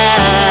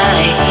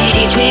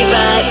 Teach me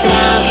right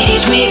now,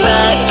 teach me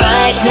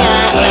right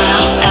now.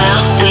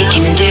 We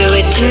can do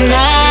it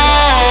tonight.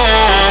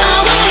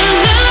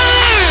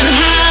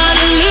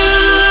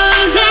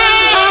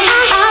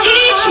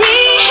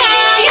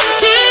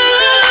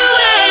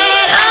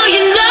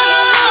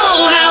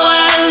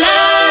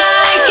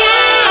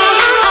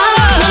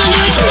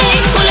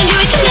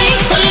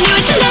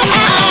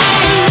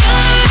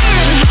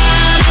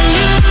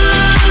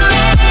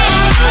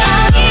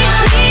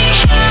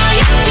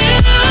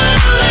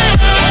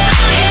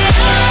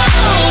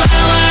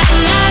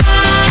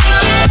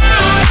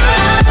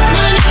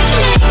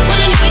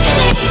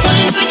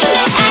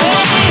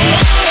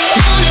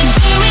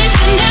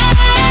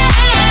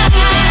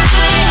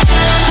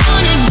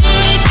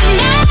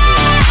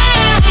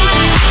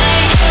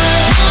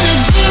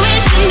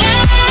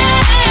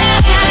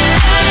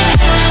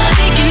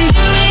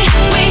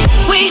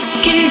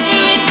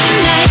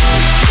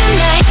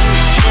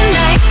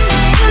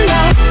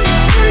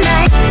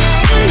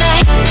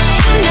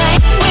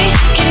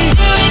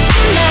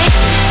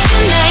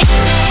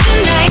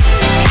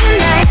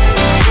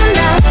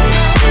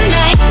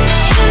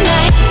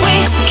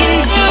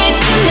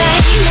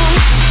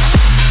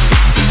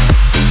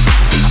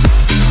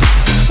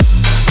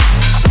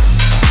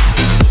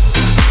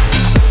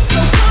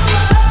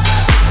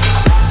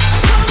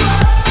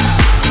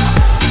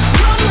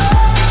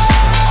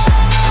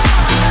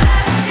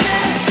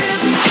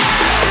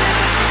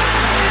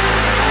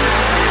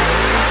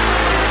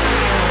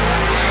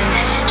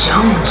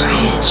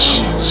 StoneBridge.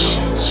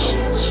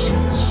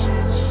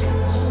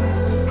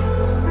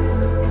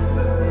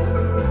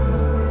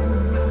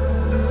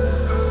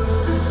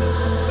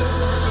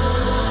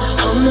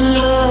 Common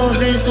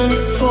love isn't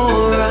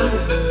for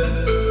us.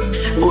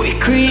 We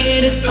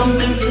created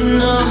something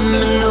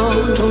phenomenal.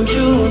 Don't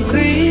you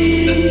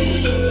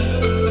agree?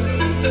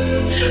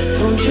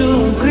 Don't you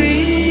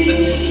agree?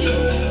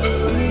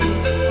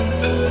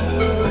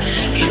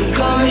 You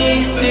got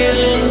me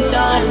feeling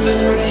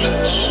diamond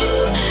rich.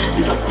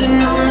 Nothing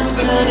on this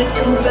planet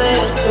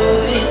compares to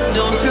it.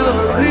 Don't you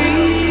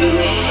agree?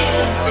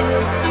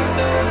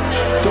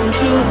 Don't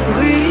you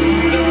agree?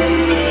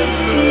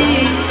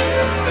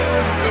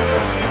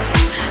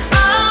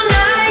 All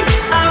night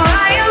I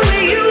ride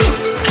with you.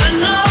 I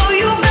know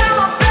you got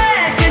my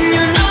back, and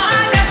you know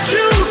I got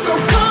you. So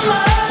come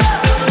on,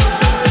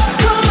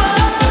 come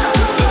on,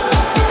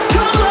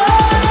 come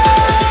on.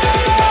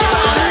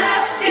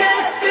 Let's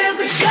get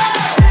physical.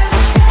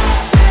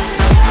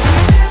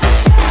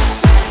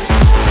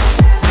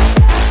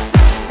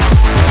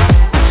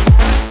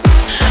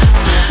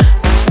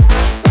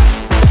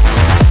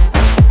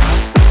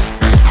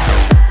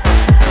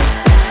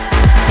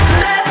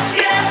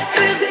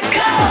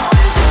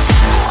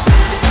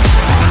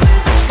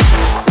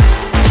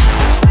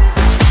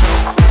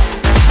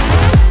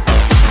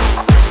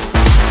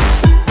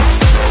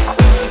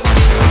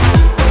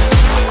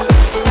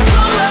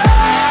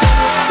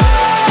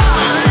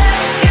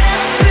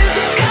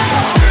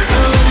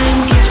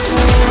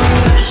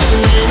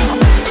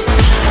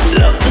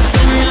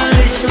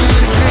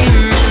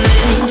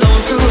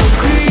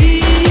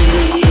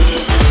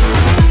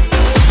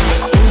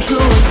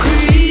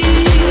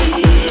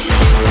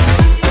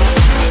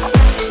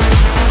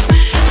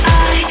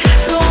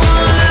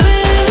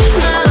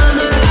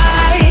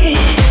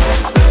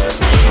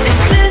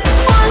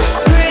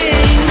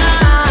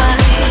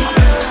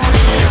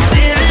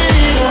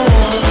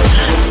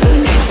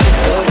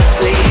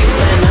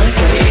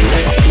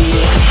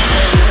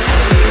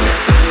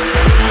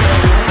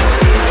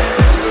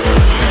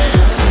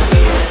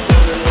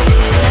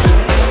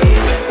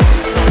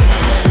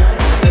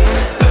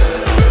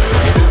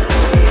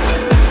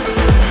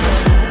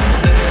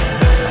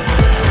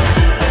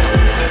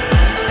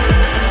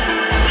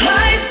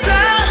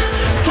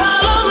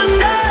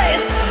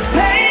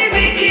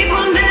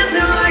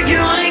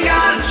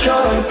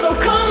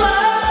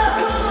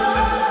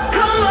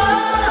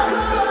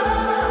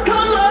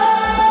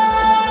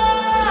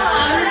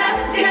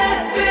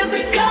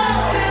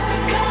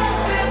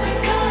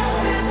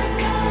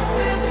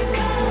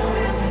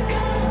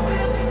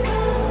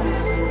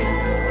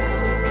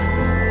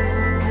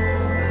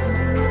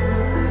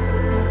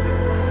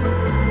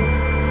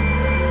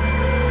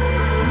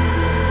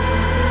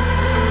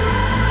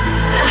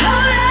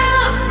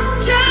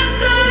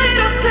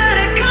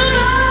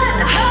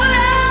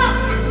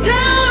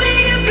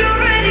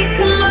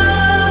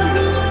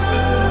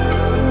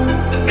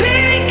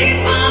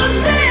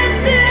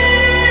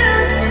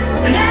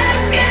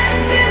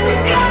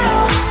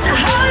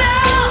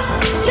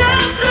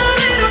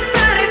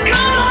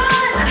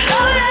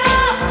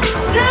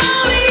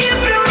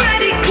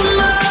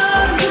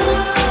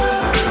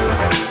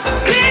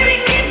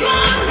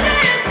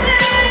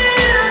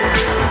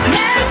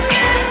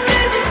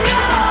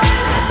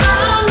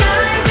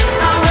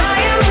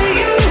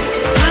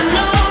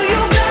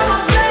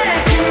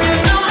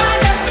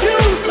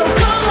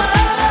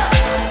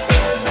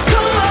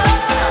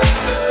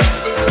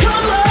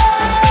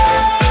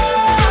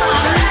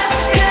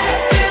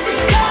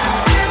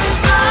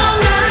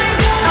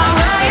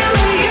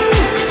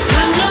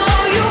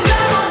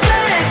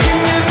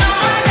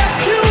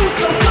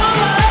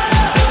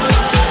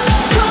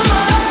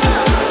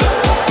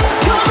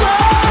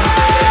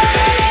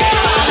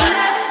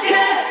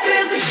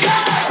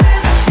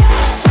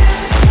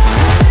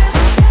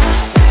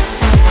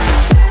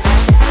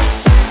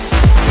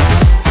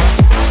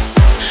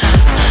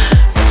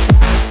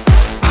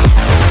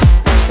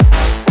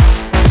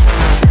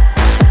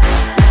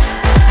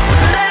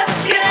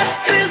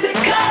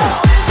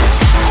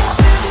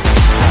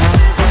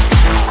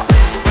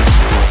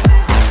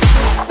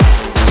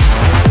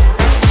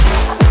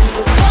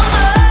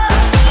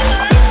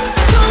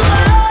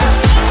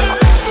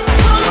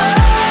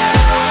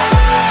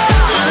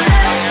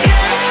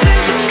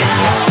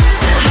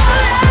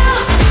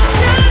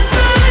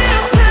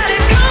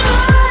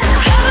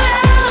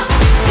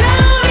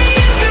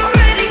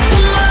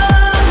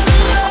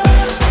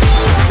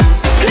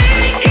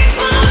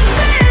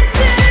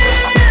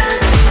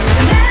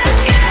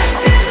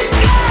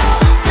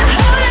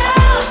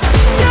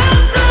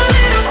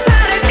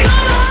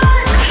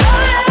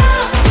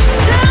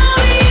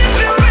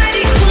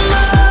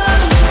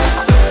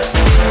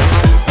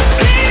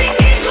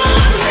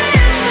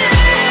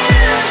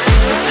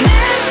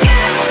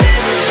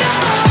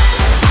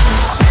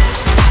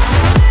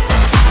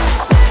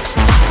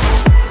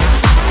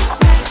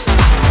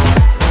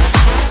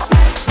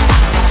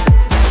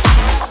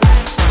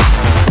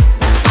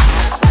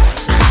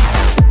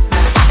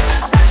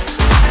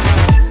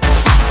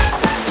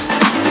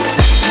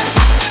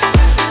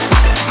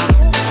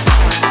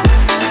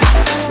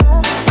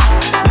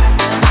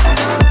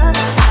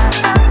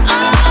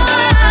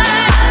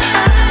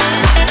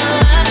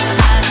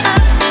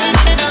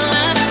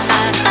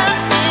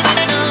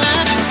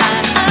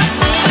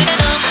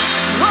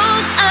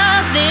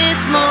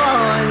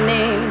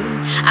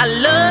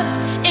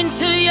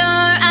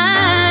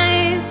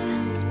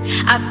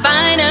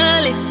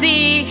 finally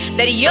see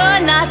that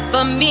you're not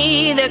for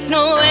me. There's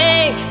no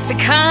way to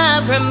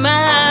compromise.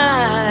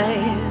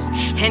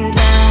 And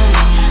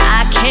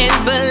I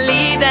can't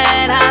believe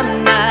that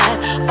I'm not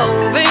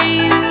over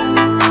you.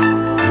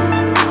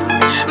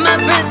 My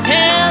friends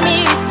tell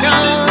me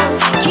strong,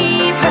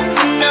 keep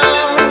pressing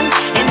on,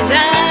 and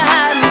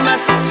I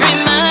must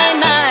remind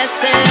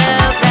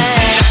myself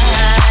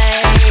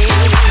that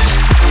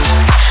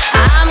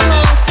I'm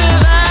gonna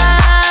survive.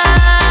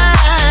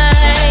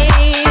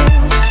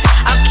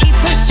 I'll keep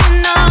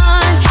pushing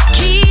on,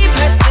 keep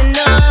pressing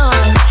on.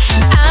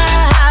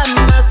 I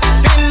must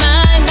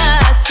remind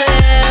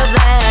myself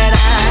that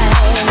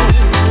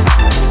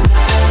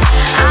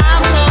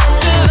I'm gonna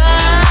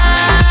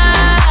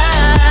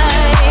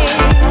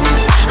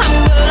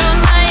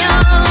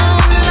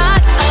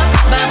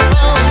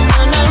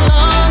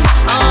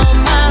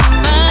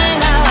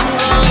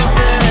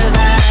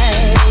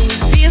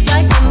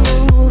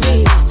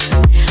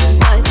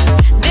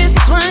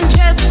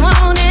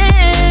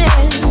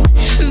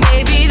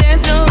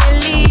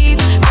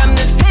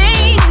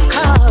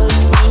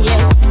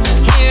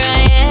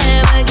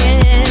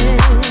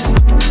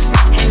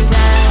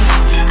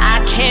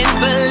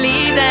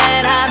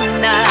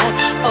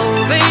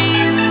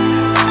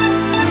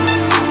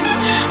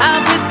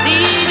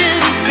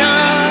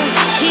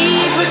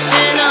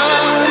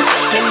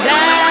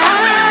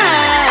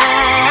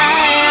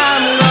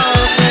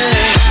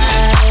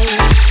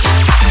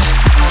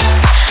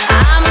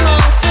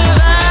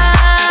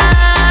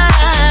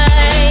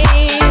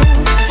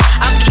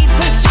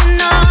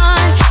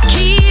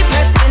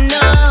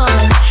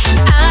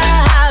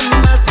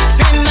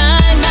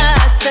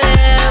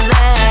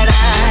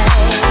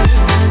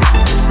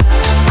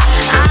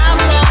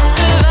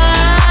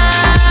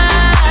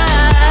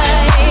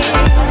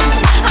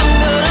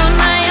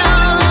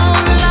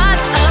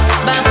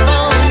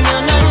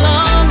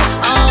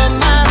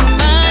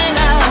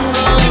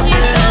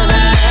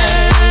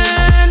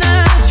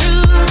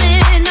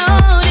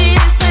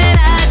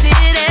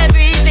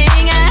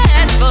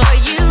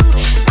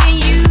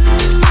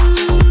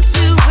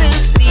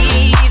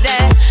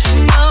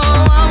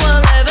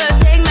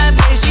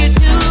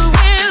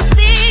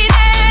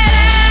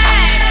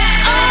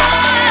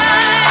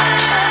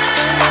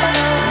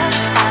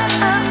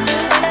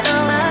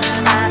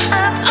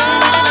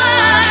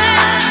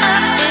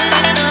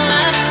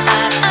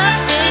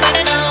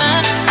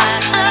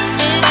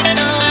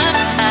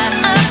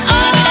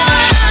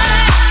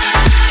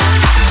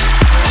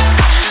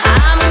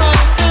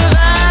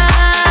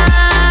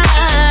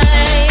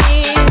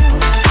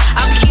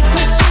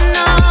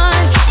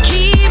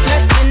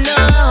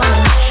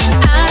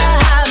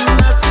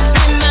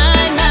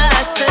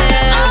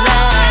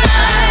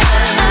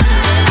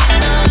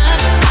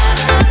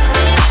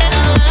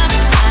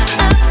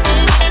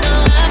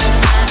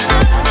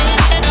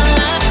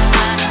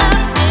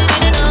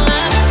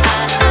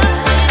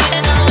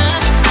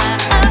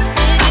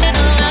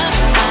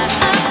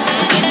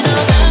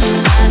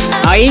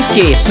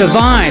Aiki,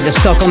 Survive, the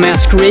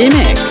Stockholm-esque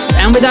remix.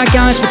 And with that,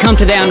 guys, we come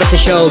to the end of the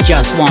show.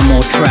 Just one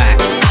more track.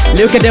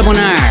 Luca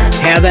Debonair,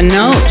 Heaven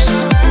Knows.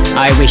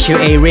 I wish you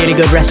a really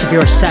good rest of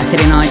your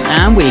Saturday night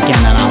and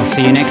weekend, and I'll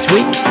see you next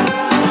week.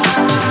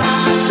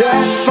 Set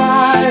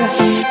fire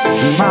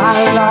to my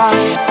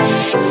life,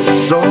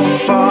 so